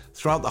Stadium.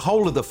 Throughout the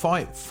whole of the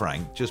fight,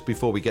 Frank, just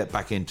before we get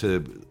back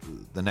into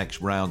the next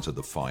rounds of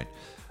the fight,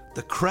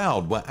 the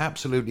crowd were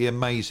absolutely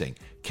amazing.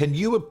 Can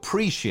you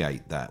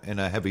appreciate that in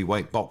a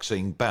heavyweight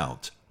boxing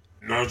bout?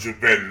 Nigel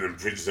Benn and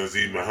Prince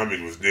Nazim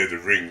Mohammed was near the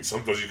ring.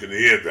 Sometimes you can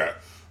hear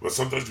that, but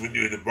sometimes when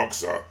you're in a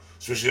boxer,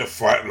 especially a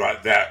fight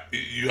like that,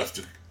 you have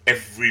to,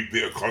 every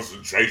bit of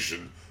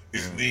concentration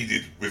is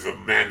needed with a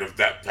man of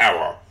that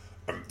power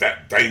and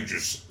that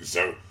dangerous.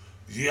 So,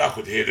 yeah, I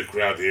could hear the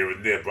crowd here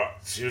and there, but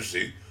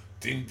seriously,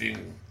 ding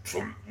ding,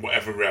 from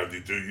whatever round you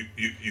do,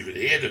 you can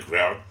hear the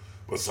crowd,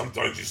 but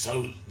sometimes you're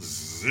so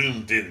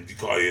zoomed in, you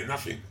can't hear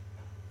nothing.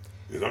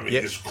 You know what I mean?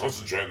 Yep. Just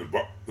concentrate on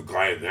the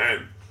guy in the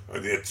hand,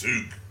 and he had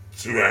two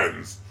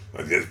hands,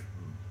 and there's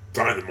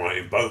dynamite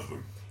in both of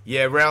them.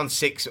 Yeah, round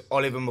 6,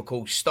 Oliver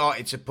McCall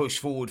started to push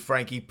forward,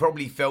 Frank. He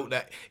probably felt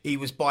that he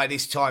was, by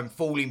this time,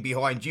 falling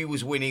behind. You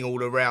was winning all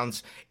the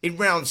rounds. In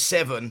round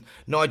 7,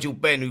 Nigel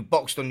Benn, who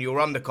boxed on your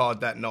undercard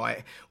that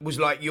night, was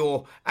like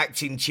your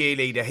acting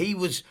cheerleader. He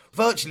was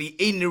virtually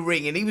in the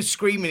ring, and he was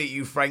screaming at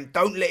you, Frank,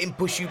 don't let him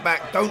push you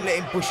back, don't let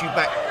him push you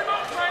back.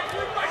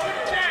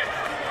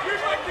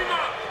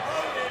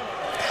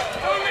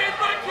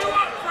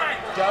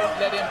 Don't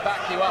let him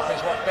back you up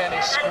is what Ben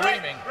is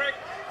screaming.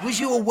 Was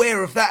you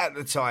aware of that at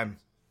the time?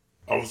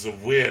 I was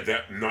aware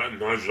that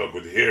Nigel, I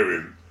could hear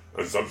him,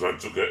 and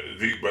sometimes took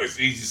it, but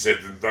it's easy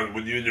said than done.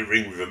 When you're in the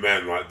ring with a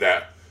man like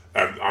that,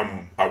 and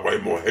I weigh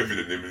more heavy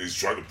than him, and he's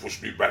trying to push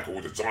me back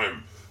all the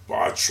time. But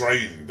I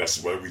train, that's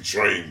the way we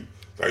train.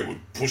 They would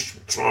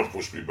try and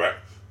push me back,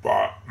 but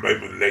I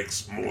made my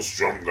legs more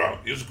stronger.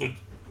 It was a good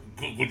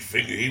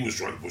thing. He was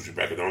trying to push me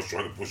back, and I was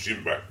trying to push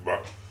him back.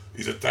 But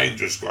he's a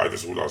dangerous guy,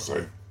 that's all I'll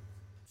say.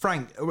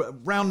 Frank,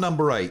 round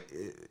number 8,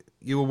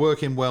 you were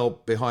working well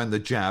behind the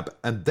jab,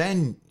 and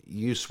then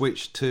you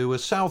switched to a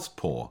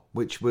southpaw,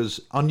 which was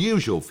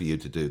unusual for you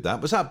to do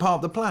that. Was that part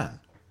of the plan?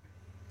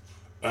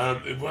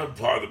 It wasn't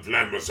part of the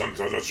plan, but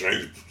sometimes I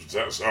change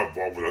to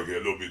southpaw when I get a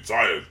little bit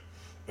tired,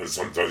 and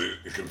sometimes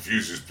it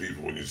confuses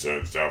people when you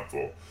turn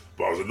southpaw.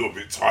 But I was a little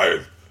bit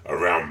tired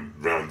around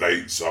round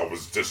 8, so I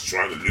was just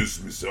trying to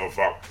loosen myself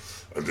up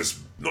and just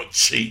not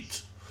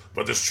cheat,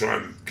 but just try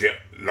and get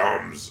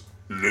arms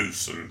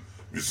loose and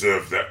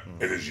reserve that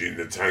energy in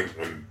the tank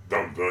and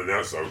don't burn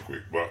out so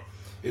quick. But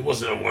it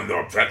wasn't a one that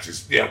I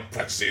practiced. Yeah, I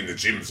practice it in the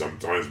gym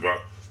sometimes, but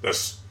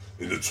that's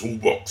in the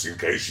toolbox in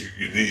case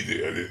you need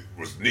it, and it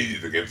was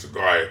needed against a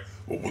guy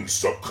who wouldn't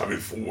stop coming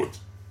forward.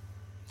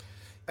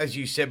 As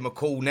you said,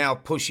 McCall now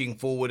pushing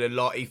forward a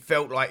lot. He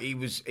felt like he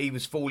was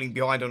falling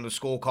behind on the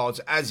scorecards,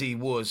 as he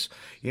was.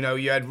 You know,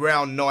 you had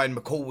round 9,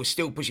 McCall was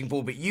still pushing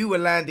forward, but you were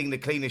landing the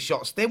cleaner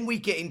shots. Then we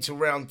get into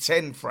round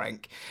 10,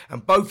 Frank,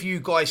 and both of you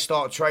guys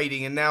start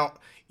trading, and now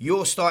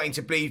you're starting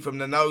to bleed from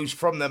the nose,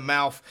 from the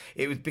mouth.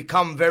 It would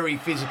become very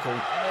physical.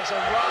 And there's a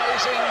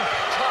rising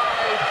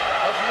tide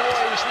of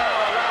noise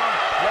now around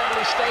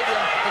Wembley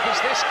Stadium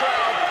because this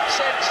crowd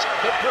sense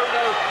that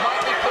Bruno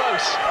might be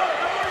close.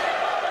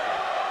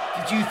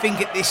 Did you think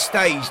at this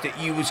stage that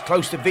you was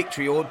close to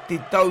victory, or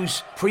did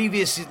those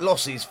previous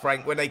losses,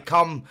 Frank, when they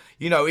come,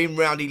 you know, in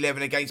round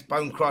 11 against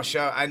Bone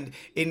Crusher and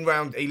in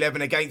round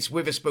 11 against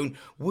Witherspoon,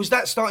 was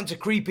that starting to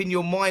creep in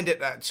your mind at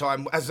that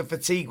time as the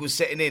fatigue was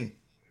setting in?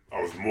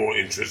 I was more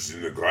interested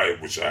in the guy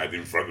which I had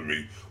in front of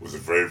me was a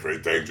very, very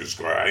dangerous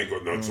guy. I ain't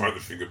got no time to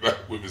think about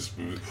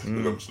Witherspoon,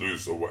 Lennox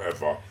Lewis or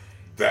whatever.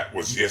 That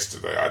was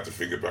yesterday. I had to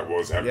think about what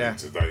was happening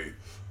today.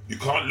 You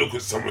can't look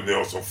at someone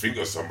else or think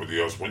of somebody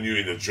else. When you're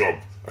in a job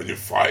and you're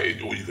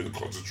fighting, all you can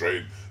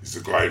concentrate is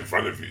the guy in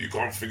front of you. You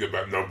can't think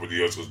about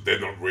nobody else because they're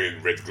not wearing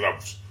red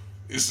gloves.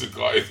 It's the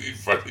guy in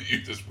front of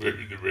you that's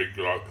wearing the red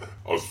glove.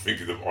 I was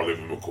thinking of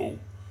Oliver McCall.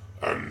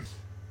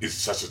 it's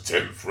such a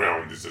 10th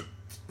round. It's a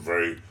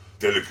very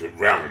delicate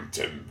round,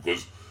 10,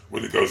 because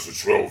when it goes to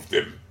 12,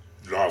 then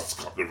last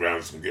couple of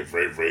rounds can get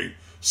very, very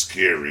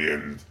scary,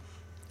 and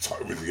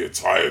when you get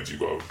tired, you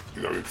got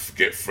to,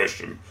 get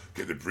fresh and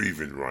get the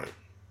breathing right.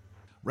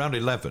 Round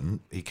 11,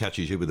 he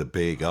catches you with a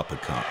big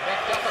uppercut.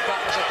 That uppercut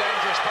was a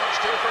dangerous punch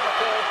too from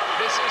McCall.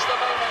 This is the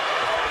moment.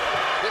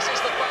 This is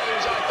the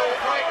phase I thought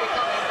might be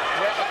coming,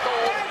 where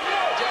McCall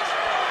just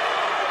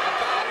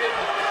abandoned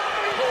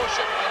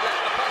caution and let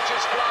the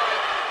punches fly.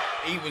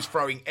 He was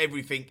throwing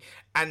everything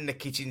and the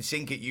kitchen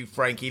sink at you,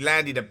 Frank. He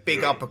landed a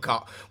big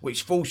uppercut,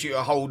 which forced you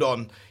to hold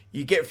on.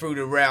 You get through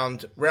the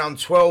round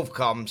 12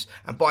 comes,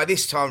 and by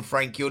this time,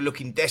 Frank, you're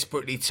looking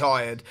desperately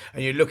tired,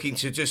 and you're looking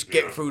to just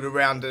get through the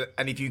round,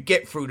 and if you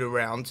get through the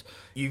round,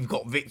 you've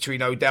got victory,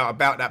 no doubt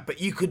about that. But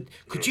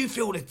could you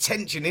feel the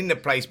tension in the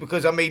place?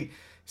 Because, I mean,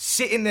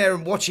 sitting there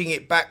and watching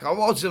it back, I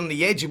was on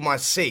the edge of my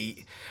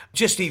seat,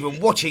 just even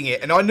watching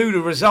it, and I knew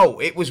the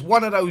result. It was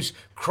one of those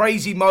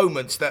crazy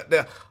moments that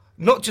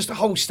not just the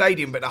whole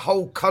stadium, but the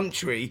whole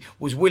country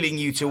was willing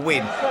you to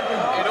win. It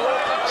all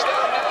comes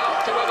down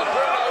now to whether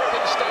Bruno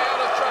can stay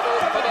out of trouble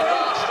for the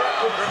last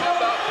round.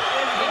 Remember,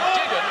 he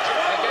didn't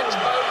against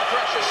Bone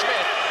Crusher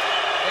Smith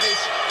in his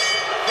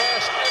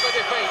first ever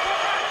defeat.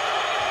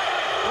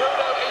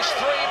 Bruno is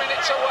 3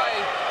 minutes away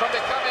from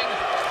becoming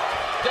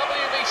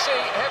WBC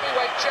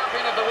heavyweight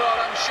champion of the world.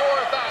 I'm sure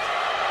of that.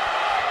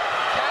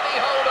 Can he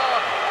hold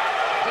on?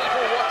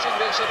 People watching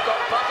this have got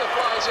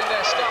butterflies in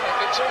their stomach.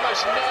 It's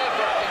almost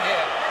nerve-wracking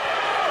here.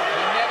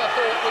 We never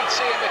thought we'd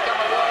see him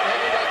become a world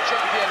heavyweight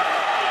champion,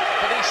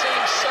 but he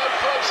seems so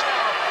close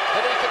now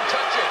that he can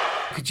touch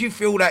it. Could you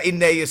feel that in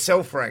there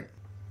yourself, Frank?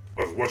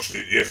 I was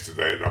watching it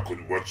yesterday and I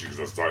couldn't watch it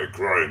because I started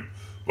crying,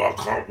 but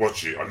I can't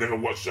watch it. I never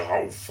watched the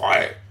whole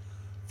fight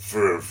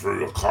through and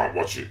through. I can't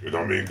watch it, you know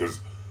what I mean? Because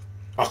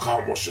I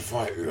can't watch the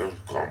fight,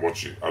 can't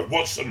watch it. I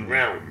watched some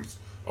rounds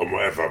and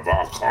whatever, but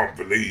I can't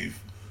believe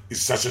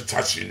it's such a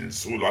touching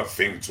sort of like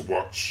thing to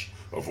watch,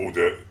 of all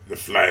the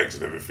flags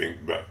and everything.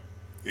 But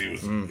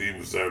it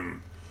was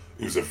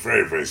a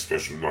very, very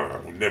special night. I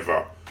will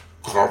never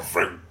can't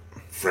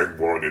Frank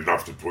Warren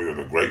enough to put on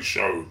a great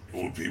show.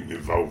 All the people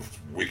involved,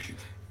 wicked.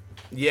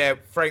 Yeah,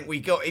 Frank, we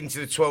got into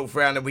the 12th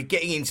round and we're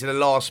getting into the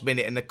last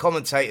minute, and the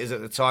commentators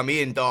at the time,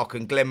 Ian Darke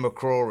and Glenn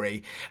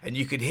McCrory, and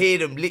you could hear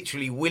them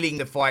literally willing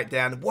the fight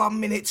down. 1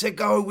 minute to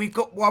go. We've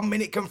got 1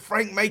 minute. Can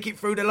Frank make it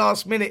through the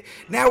last minute?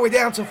 Now we're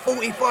down to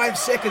 45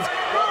 seconds.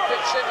 Rob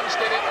Fitzsimmons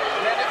did it.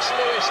 Lennox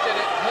Lewis did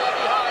it.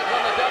 Herbie Hyde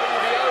won the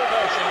WBO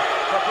version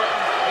for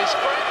Britain. Is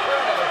Frank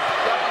Bruno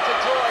going to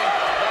join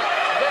that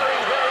very,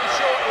 very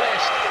short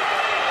list?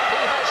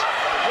 He has,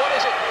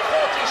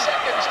 40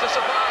 seconds to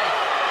survive.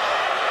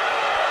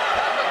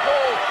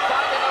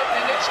 Finding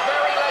opening, it's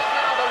very late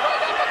now. The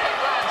right uppercut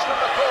lands from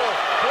McCall.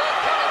 Blood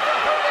coming from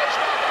Bruno's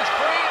mouth. He's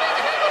breathing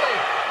heavily.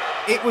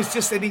 It was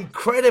just an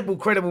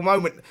incredible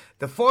moment.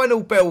 The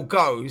final bell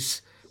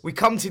goes. We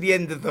come to the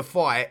end of the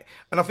fight,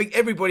 and I think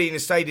everybody in the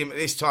stadium at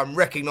this time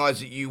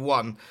recognised that you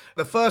won.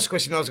 The first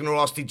question I was going to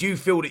ask, did you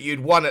feel that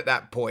you'd won at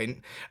that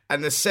point?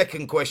 And the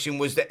second question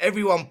was that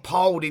everyone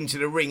piled into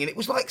the ring, and it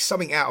was like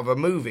something out of a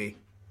movie.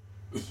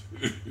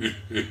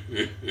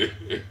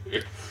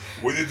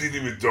 When you did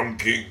it with Don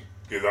King,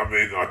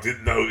 I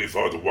didn't know if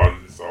I'd have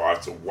won, so I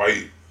had to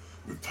wait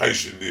with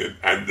patiently,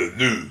 and the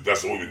new,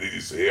 that's all we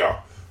needed to hear,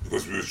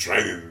 because we were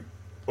training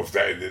of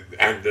that,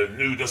 and the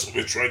new, that's what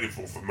we're training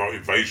for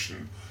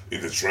motivation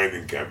in the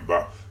training camp.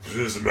 But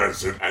as the man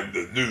said, and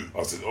the new,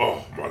 I said,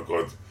 oh my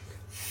God,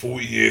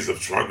 40 years of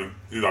trying to,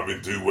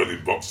 do well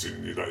in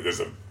boxing,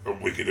 there's a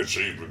wicked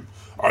achievement.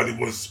 I only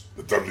was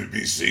the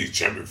WBC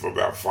champion for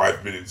about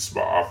 5 minutes,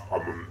 but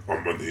I'm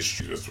on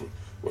history. That's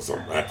what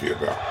I'm happy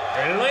about.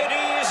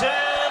 Ladies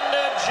and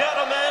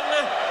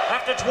gentlemen,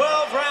 after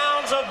 12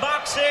 rounds of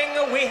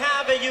boxing, we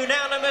have a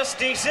unanimous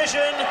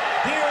decision.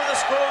 Here are the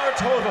score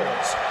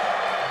totals.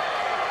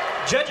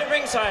 Judge at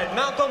ringside,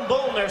 Malcolm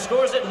Bolner,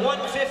 scores at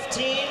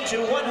 115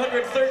 to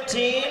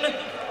 113.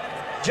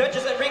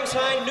 Judges at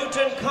ringside,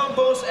 Newton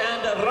Campos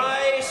and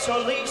Rai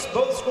Solis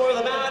both score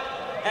the mat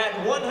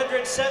at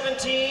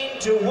 117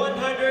 to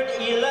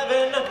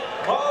 111.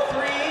 All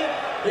three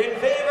in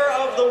favor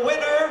of the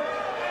winner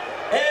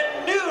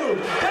and new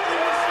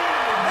WBC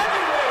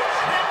heavyweight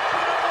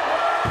champion of the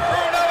world.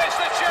 Bruno is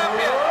the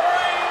champion.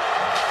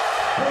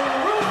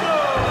 Bruno.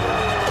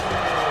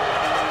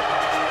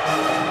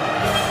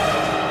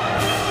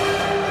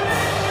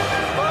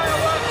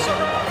 Fireworks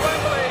around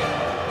Wembley.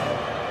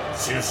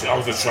 Seriously, I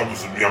was a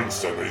troublesome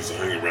youngster and I used to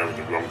hang around with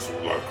the wrong sort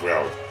of like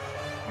crowd.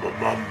 My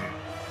mum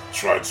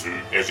tried to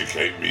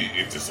educate me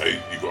into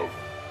saying you got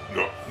to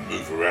not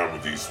move around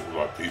with these sort of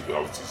like people. I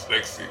was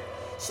dyslexic,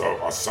 so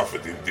I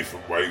suffered in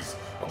different ways.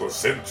 I got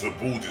sent to a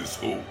boarding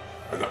school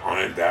and I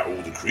ironed out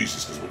all the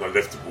creases, because when I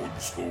left the boarding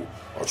school,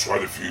 I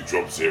tried a few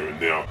jobs here and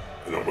there,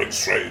 and I went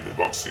straight into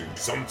boxing.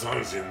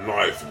 Sometimes in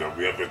life,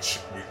 we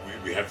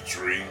have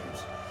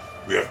dreams,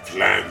 we have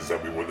plans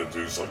that we want to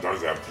do.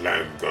 Sometimes our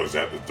plan goes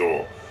out the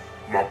door.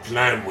 My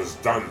plan was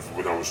done from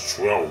when I was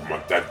 12. My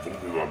dad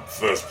bought me my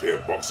first pair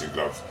of boxing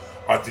gloves.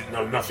 I didn't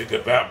know nothing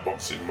about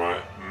boxing.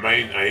 My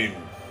main aim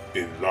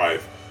in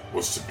life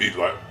was to be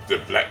like the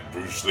Black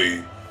Bruce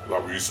Lee,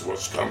 like we used to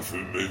watch Kung Fu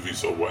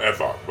movies or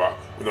whatever. But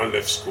when I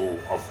left school,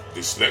 I'm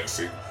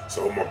dyslexic,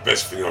 so my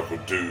best thing I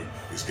could do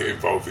is get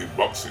involved in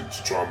boxing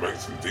to try and make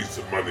some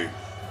decent money.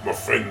 My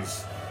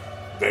friends,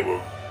 they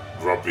were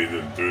robbing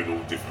and doing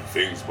all different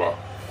things, but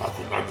I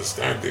couldn't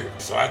understand it.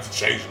 So I had to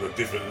change on a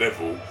different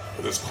level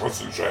and just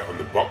concentrate on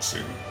the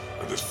boxing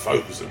and just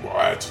focus on what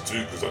I had to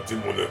do, because I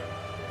didn't want to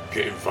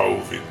get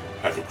involved in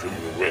have a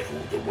criminal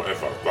record or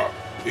whatever. But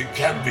it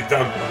can be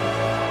done.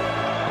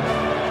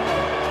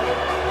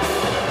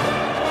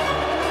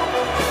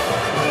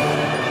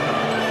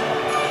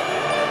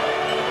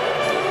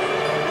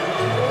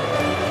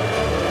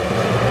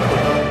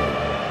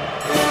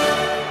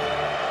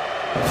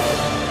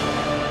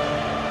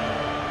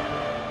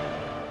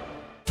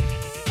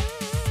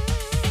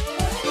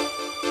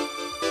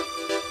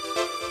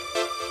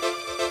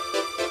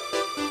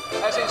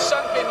 Has it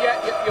sunk in yet?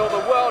 You're the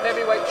world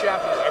heavyweight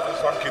champion. It hasn't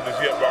sunk in as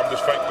yet, but I'm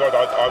just thank God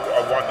I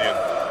won in.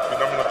 You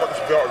know, I mean, I've got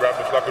this belt around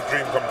me, it's like a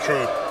dream come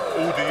true.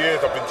 All the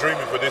years I've been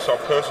dreaming for this, I've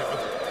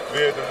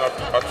persevered, and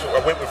I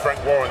went with Frank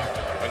Warren,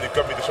 and he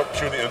got me this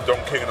opportunity in Don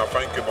King, and I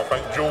thank him. I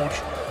thank George,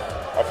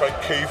 I thank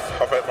Keith,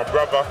 I thank my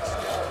brother,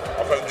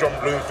 I thank John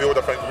Bloomfield,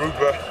 I thank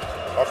Ruber,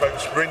 I thank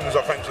Springs,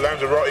 I thank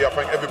Lanzarote, I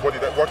thank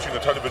everybody that's watching the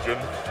television,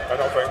 and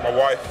I thank my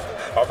wife,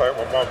 I thank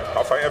my mum,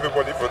 I thank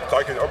everybody for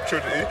taking the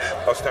opportunity,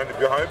 for standing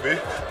behind me,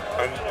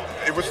 and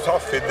it was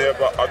tough in there,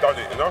 but I done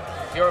it, you know.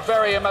 You're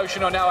very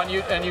emotional now, and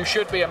you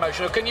should be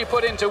emotional. Can you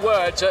put into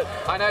words,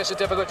 I know it's a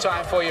difficult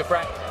time for you,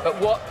 Frank, but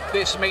what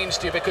this means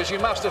to you, because you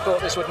must have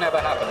thought this would never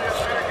happen.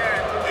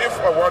 If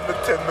I won the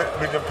 £10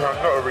 million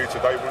lottery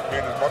today, it wouldn't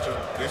mean as much as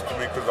this to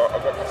me, because I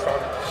got my son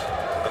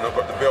and I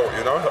got the belt,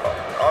 you know.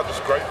 I'm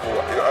just grateful.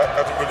 It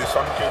hasn't really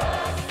sunk in.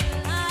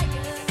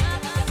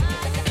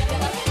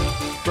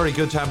 Very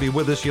good to have you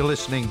with us. You're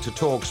listening to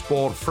Talk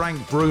Sport.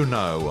 Frank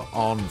Bruno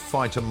on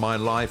Fight of My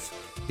Life.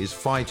 His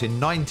fight in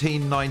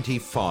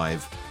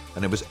 1995,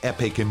 and it was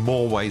epic in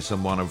more ways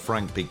than one, and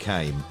Frank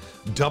became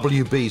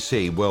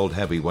WBC World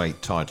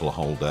Heavyweight title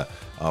holder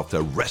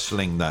after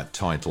wrestling that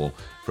title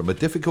from a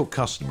difficult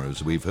customer,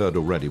 as we've heard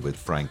already with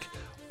Frank,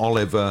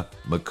 Oliver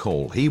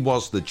McCall. He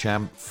was the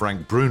champ.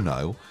 Frank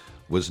Bruno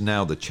was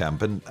now the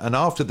champ. And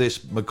after this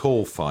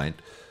McCall fight,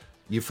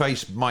 you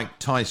faced Mike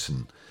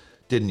Tyson,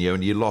 didn't you?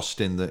 And you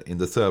lost in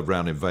the third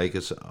round in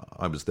Vegas.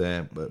 I was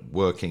there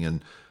working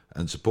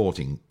and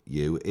supporting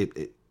you.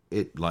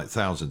 It like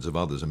thousands of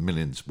others and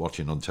millions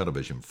watching on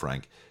television,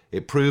 Frank,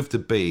 it proved to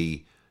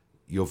be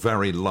your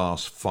very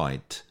last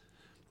fight.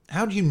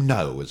 How do you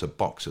know as a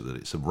boxer that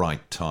it's the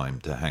right time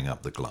to hang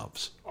up the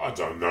gloves? I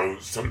don't know.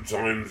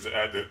 Sometimes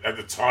at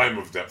the time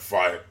of that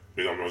fight,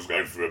 you know, I was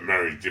going through a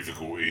marriage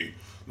difficulty,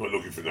 not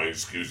looking for no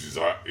excuses.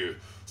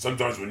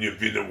 Sometimes when you've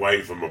been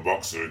away from a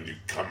boxer and you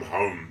come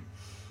home,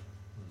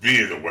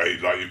 being away,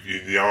 like if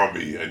you're in the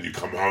army and you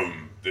come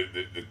home, the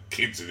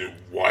kids and the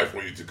wife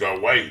want you to go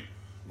away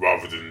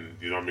rather than,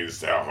 you know what I mean,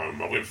 stay at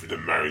home. I went through the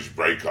marriage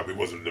breakup. It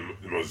wasn't the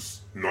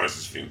most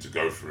nicest thing to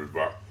go through,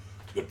 but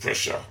the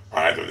pressure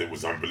I had on it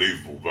was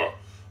unbelievable. But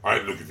I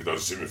ain't looking for no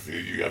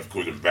sympathy. You have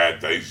good and bad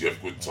days. You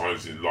have good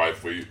times in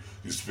life where you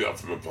split up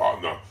from a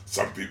partner.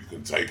 Some people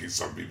can take it,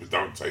 some people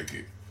don't take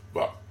it.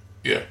 But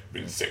yeah,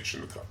 been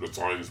sectioned a couple of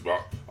times,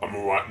 but I'm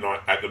all right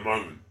now at the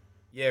moment.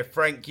 Yeah,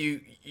 Frank, you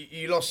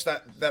lost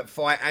that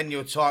fight and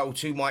your title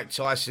to Mike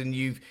Tyson.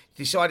 You've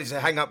decided to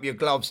hang up your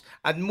gloves.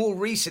 And more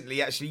recently,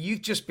 actually,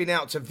 you've just been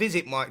out to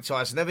visit Mike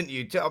Tyson, haven't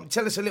you? Tell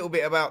us a little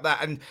bit about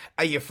that. And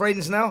are you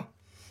friends now?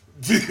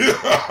 Well,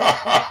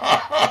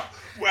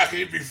 how can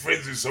you be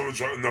friends with someone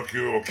trying to knock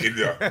you or kill you?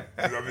 You know what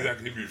I mean? How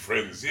can you be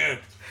friends? Yeah.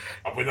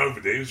 I went over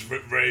there. He was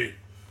very,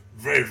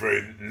 very,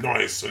 very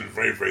nice and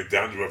very, very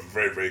down to earth,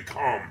 very, very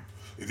calm.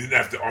 He didn't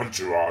have the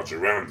entourage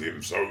around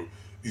him, so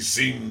he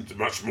seemed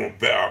much more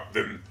better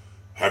than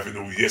having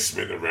all yes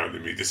men around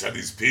him. He just had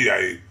his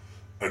PA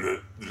and a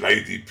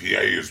lady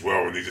PA as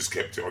well, and he just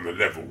kept it on the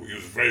level. He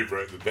was very,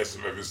 very the best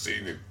I've ever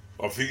seen him.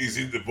 I think he's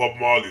into Bob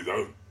Marley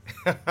though.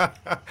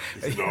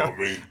 If you know what I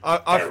mean.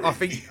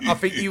 I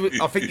think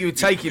you would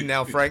take him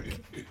now,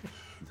 Frank.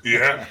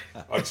 Yeah,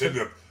 I tell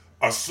you,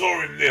 I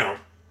saw him now,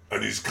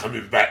 and he's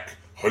coming back.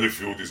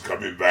 Holyfield is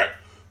coming back.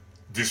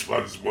 This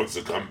one wants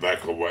to come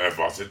back or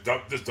whatever. I said,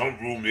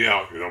 don't rule me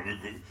out. You know,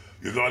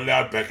 you're not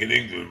allowed back in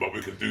England, but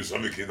we can do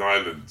something in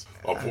Ireland.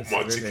 I'll put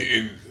my ticket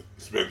in,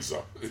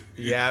 Spencer.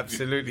 Yeah,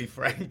 absolutely,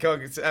 Frank.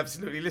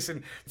 Absolutely.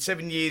 Listen,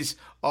 7 years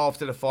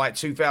after the fight,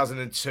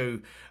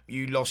 2002,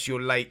 you lost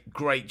your late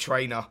great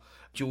trainer,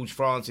 George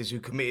Francis, who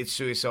committed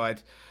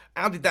suicide.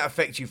 How did that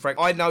affect you, Frank?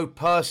 I know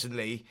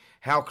personally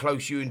how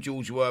close you and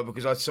George were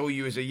because I saw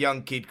you as a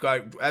young kid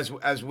go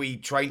as we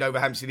trained over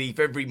Hampstead Heath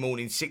every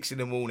morning, 6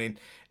 a.m.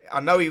 I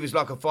know he was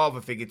like a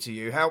father figure to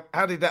you.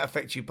 How did that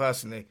affect you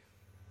personally?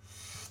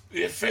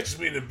 It affects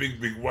me in a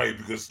big, big way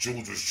because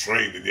George was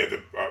trained and he had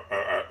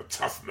a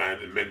tough man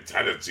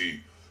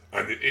mentality,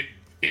 and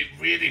it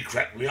really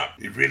cracked me up.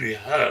 It really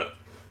hurt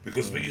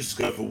because we used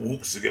to go for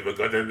walks together,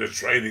 go down to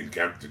training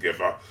camp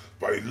together.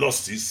 But he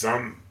lost his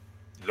son,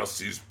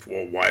 lost his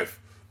poor wife,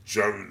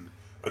 Joan,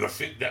 and I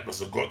think that must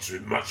have got to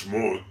him much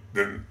more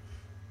than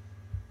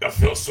I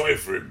felt sorry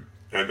for him,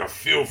 and I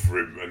feel for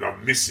him, and I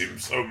miss him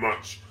so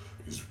much.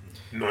 He's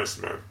a nice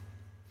man.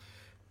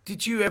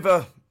 Did you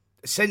ever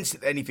sense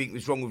that anything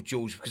was wrong with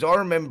George? Because I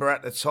remember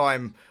at the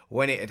time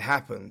when it had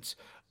happened,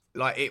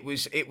 like it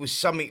was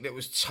something that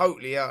was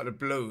totally out of the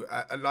blue,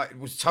 like it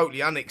was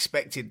totally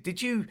unexpected.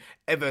 Did you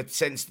ever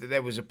sense that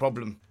there was a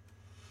problem?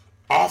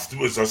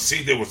 Afterwards, I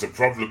see there was a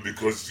problem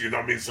because, you know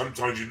what I mean,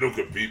 sometimes you look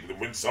at people and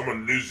when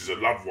someone loses a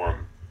loved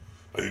one,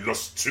 and he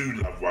lost 2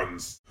 loved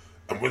ones,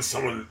 and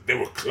when they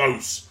were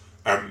close,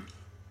 and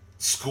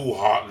school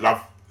heart,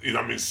 love, you know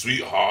what I mean,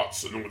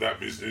 sweethearts and all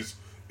that business,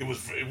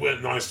 it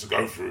weren't nice to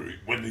go through.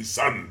 When his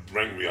son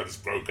rang me, I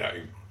just broke out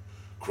in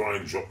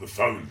crying, dropped the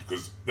phone,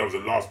 because that was the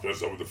last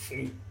person I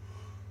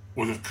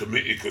would have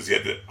committed, because he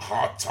had the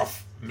hard,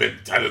 tough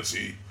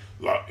mentality,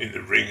 like in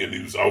the ring, and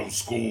he was old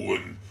school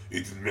and he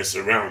didn't mess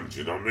around,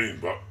 you know what I mean?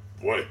 But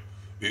boy,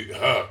 it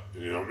hurt,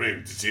 you know what I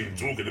mean? Just even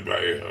talking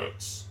about it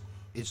hurts.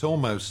 It's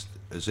almost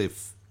as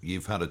if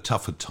you've had a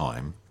tougher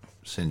time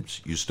since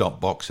you stopped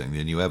boxing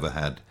than you ever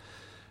had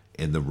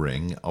in the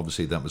ring.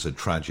 Obviously, that was a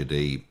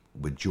tragedy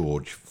with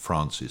George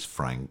Francis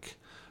Frank.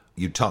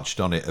 You touched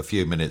on it a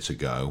few minutes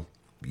ago.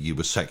 You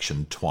were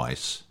sectioned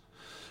twice.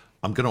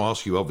 I'm going to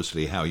ask you,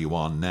 obviously, how you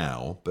are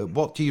now, but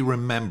what do you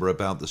remember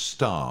about the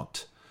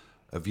start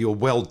of your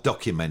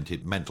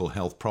well-documented mental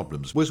health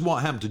problems? Was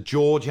what happened to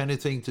George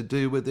anything to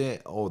do with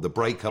it, or the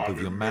breakup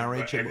of your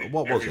marriage?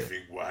 What was it?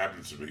 Everything what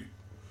happened to me.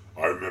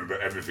 I remember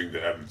everything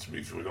that happened to me.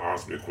 If you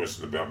asked me a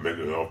question about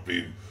mental health,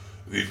 even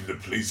the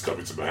police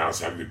coming to my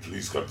house, having the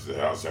police come to the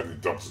house, having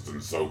doctors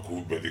and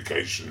so-called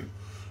medication,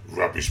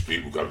 rubbish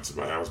people coming to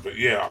my house. But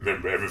yeah, I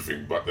remember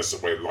everything, but that's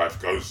the way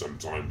life goes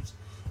sometimes.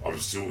 I'm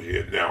still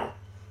here now.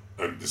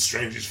 And the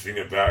strangest thing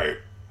about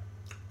it,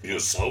 your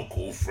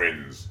so-called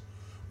friends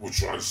will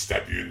try and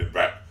stab you in the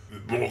back.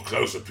 The more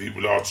closer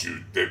people are to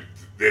you,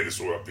 they're the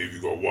sort of people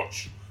you got to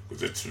watch,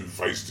 because they're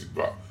two-faced.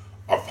 But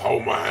I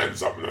hold my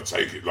hands up and I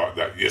take it like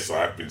that. Yes,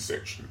 I have been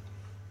sectioned.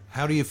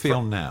 How do you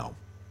feel now?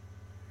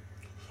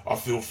 I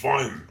feel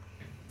fine.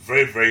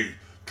 Very, very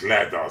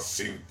glad that I've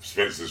seen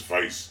Spencer's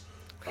face.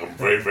 I'm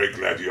very, very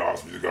glad he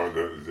asked me to go on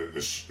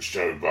the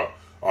show, but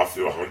I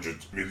feel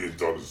 $100 million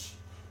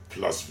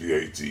plus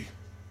VAT.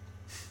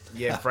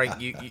 Yeah, Frank,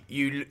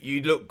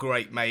 you look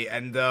great, mate.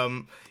 And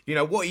you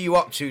know, what are you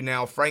up to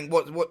now, Frank?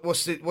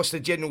 What's the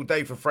general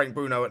day for Frank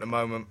Bruno at the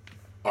moment?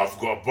 I've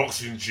got a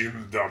boxing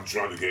gym that I'm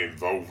trying to get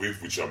involved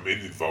with, which I'm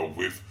involved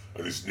with,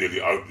 and it's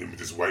nearly opening. We're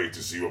just waiting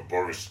to see what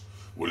Boris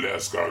will let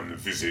us go and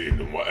visit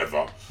him and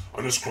whatever.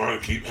 I'm just trying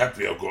to keep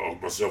happy. I've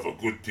got myself a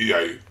good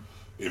PA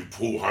in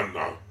Paul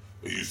Hunter,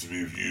 who used to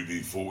be with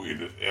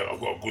UB40. I've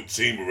got a good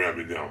team around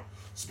me now,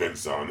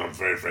 Spencer, and I'm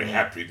very, very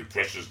happy. The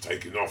pressure's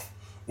taken off.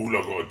 All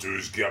I've got to do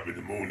is get up in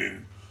the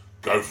morning,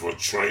 go for a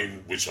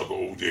train, which I've got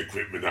all the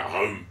equipment at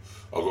home.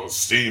 I've got a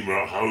steamer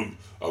at home.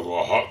 I've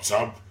got a hot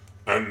tub.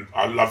 And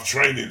I love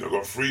training. I've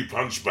got 3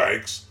 punch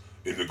bags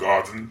in the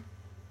garden.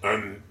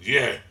 And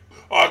yeah,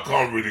 I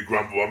can't really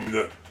grumble. I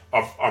mean,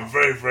 I'm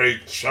very, very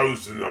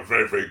chosen. I'm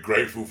very, very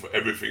grateful for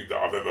everything that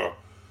I've ever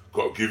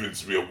got given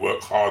to me and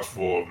worked hard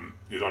for.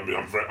 You know what I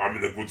mean? I'm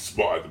in a good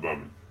spot at the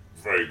moment.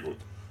 Very good.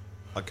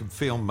 I can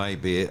feel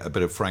maybe a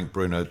bit of Frank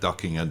Bruno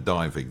ducking and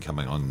diving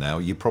coming on now.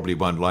 You probably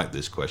won't like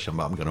this question,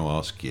 but I'm going to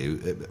ask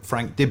you.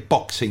 Frank, did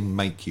boxing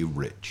make you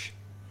rich?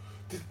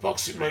 Did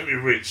boxing make me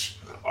rich?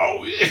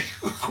 Oh, yeah,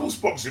 of course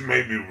boxing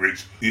made me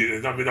rich.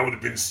 Yeah, I mean, I would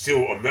have been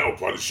still a metal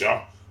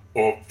polisher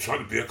or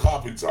trying to be a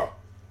carpenter.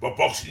 But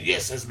boxing,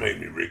 yes, has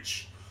made me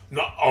rich.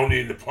 Not only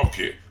in the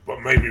pocket,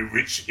 but made me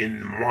rich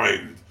in the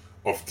mind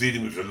of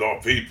dealing with a lot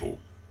of people.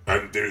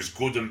 And there is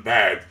good and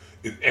bad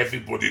in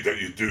everybody that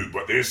you do,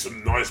 but there is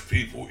some nice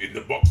people in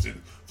the boxing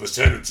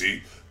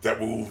fraternity that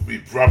will be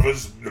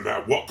brothers, no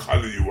matter what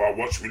colour you are,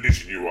 what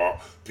religion you are.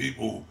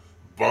 People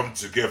bond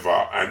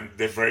together, and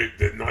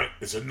they're nice.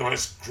 It's a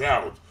nice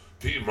crowd.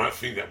 People might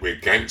think that we're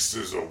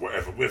gangsters or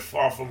whatever. We're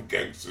far from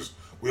gangsters.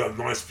 We are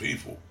nice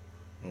people.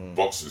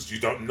 Boxers, you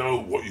don't know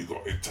what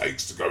it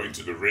takes to go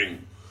into the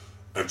ring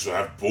and to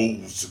have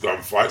balls to go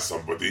and fight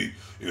somebody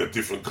in a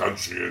different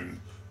country, and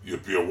you'll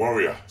be a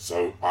warrior.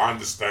 So I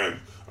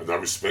understand and I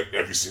respect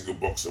every single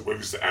boxer, whether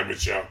it's an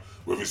amateur,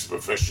 whether it's a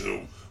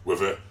professional,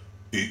 whether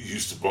he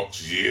used to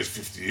box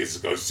 50 years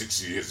ago,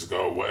 60 years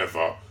ago, or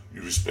whatever.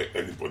 You respect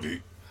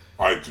anybody.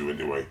 I do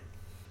anyway.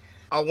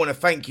 I want to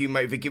thank you,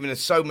 mate, for giving us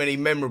so many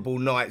memorable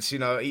nights, you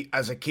know,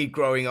 as a kid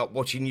growing up,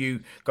 watching you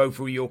go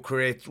through your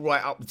career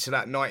right up to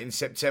that night in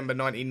September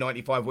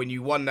 1995 when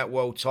you won that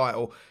world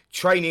title.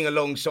 Training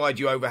alongside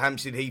you over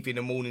Hampstead Heath in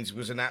the mornings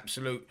was an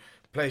absolute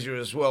pleasure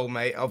as well,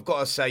 mate. I've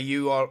got to say,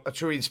 you are a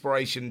true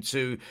inspiration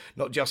to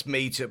not just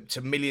me,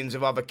 to millions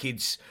of other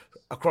kids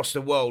across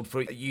the world.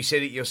 For you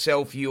said it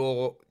yourself,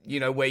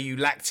 where you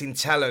lacked in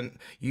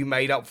talent, you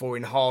made up for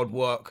in hard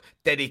work,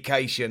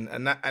 dedication,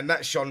 and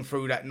that shone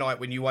through that night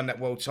when you won that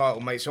world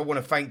title, mate. So I want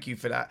to thank you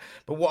for that.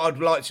 But what I'd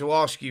like to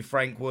ask you,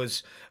 Frank,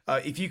 was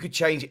if you could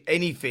change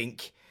anything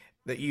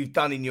that you've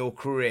done in your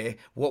career,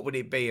 what would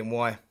it be and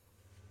why?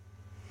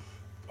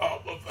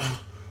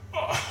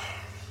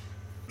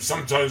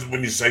 Sometimes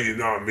when you say, you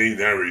know what I mean,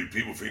 Harry,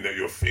 people think that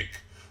you're thick.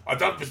 I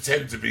don't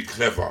pretend to be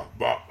clever,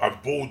 but I'm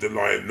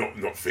borderline,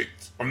 not thick.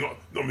 I'm not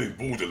being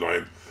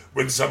borderline.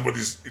 When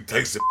it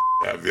takes the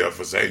out of you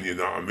for saying, you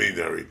know what I mean,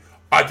 Harry,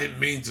 I didn't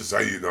mean to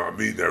say, you know what I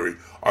mean, Harry.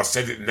 I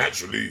said it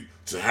naturally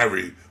to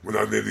Harry when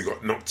I nearly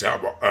got knocked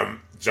out by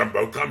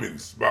Jumbo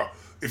Cummings. But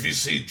if you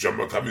see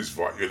Jumbo Cummings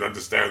fight, you'll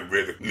understand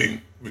where the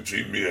link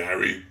between me and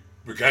Harry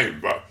became.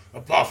 But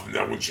apart from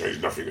that, I wouldn't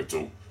change nothing at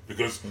all.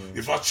 Because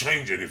if I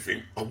change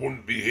anything, I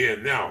wouldn't be here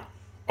now.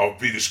 I'll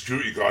be the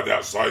security guard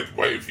outside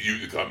waiting for you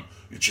to come.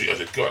 You treat us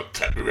a God,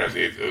 clap me around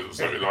here or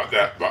something like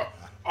that. But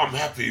I'm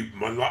happy.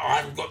 I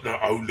haven't got no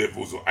O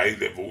levels or A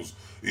levels.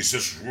 It's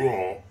just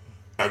raw.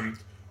 And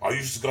I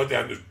used to go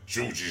down to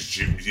George's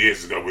gym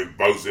years ago when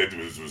Bose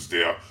Edwards was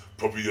there.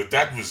 Probably your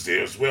dad was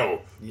there as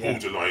well. Yeah.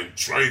 Borderline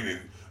training.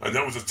 And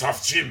that was a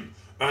tough gym.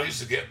 And I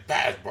used to get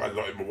battered by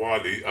Lottie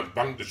Mawali and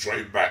bunk the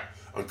train back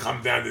and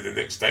come down there the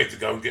next day to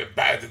go and get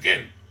battered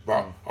again.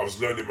 But I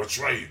was learning my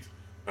trade.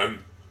 And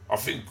I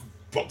think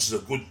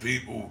boxers are good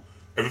people.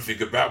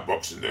 Everything about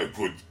boxing, they're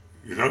good,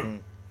 you know?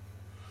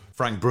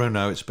 Frank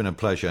Bruno, it's been a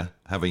pleasure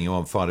having you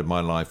on Fight of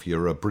My Life.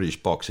 You're a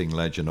British boxing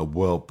legend, a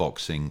world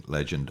boxing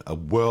legend, a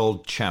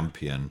world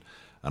champion,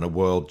 and a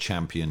world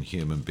champion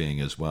human being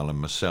as well. And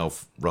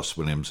myself, Russ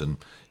Williams, and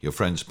your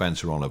friend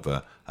Spencer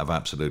Oliver have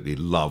absolutely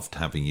loved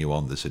having you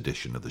on this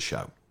edition of the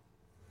show.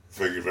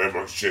 Thank you very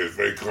much. Cheers.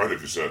 Very kind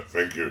of you, sir.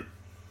 Thank you.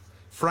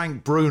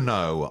 Frank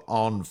Bruno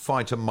on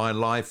Fight of My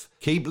Life.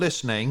 Keep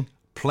listening.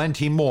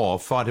 Plenty more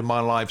Fight of My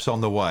Life's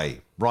on the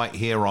way. Right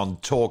here on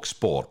Talk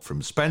Sport.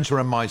 From Spencer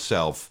and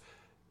myself,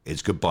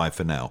 it's goodbye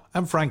for now.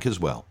 And Frank as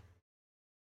well.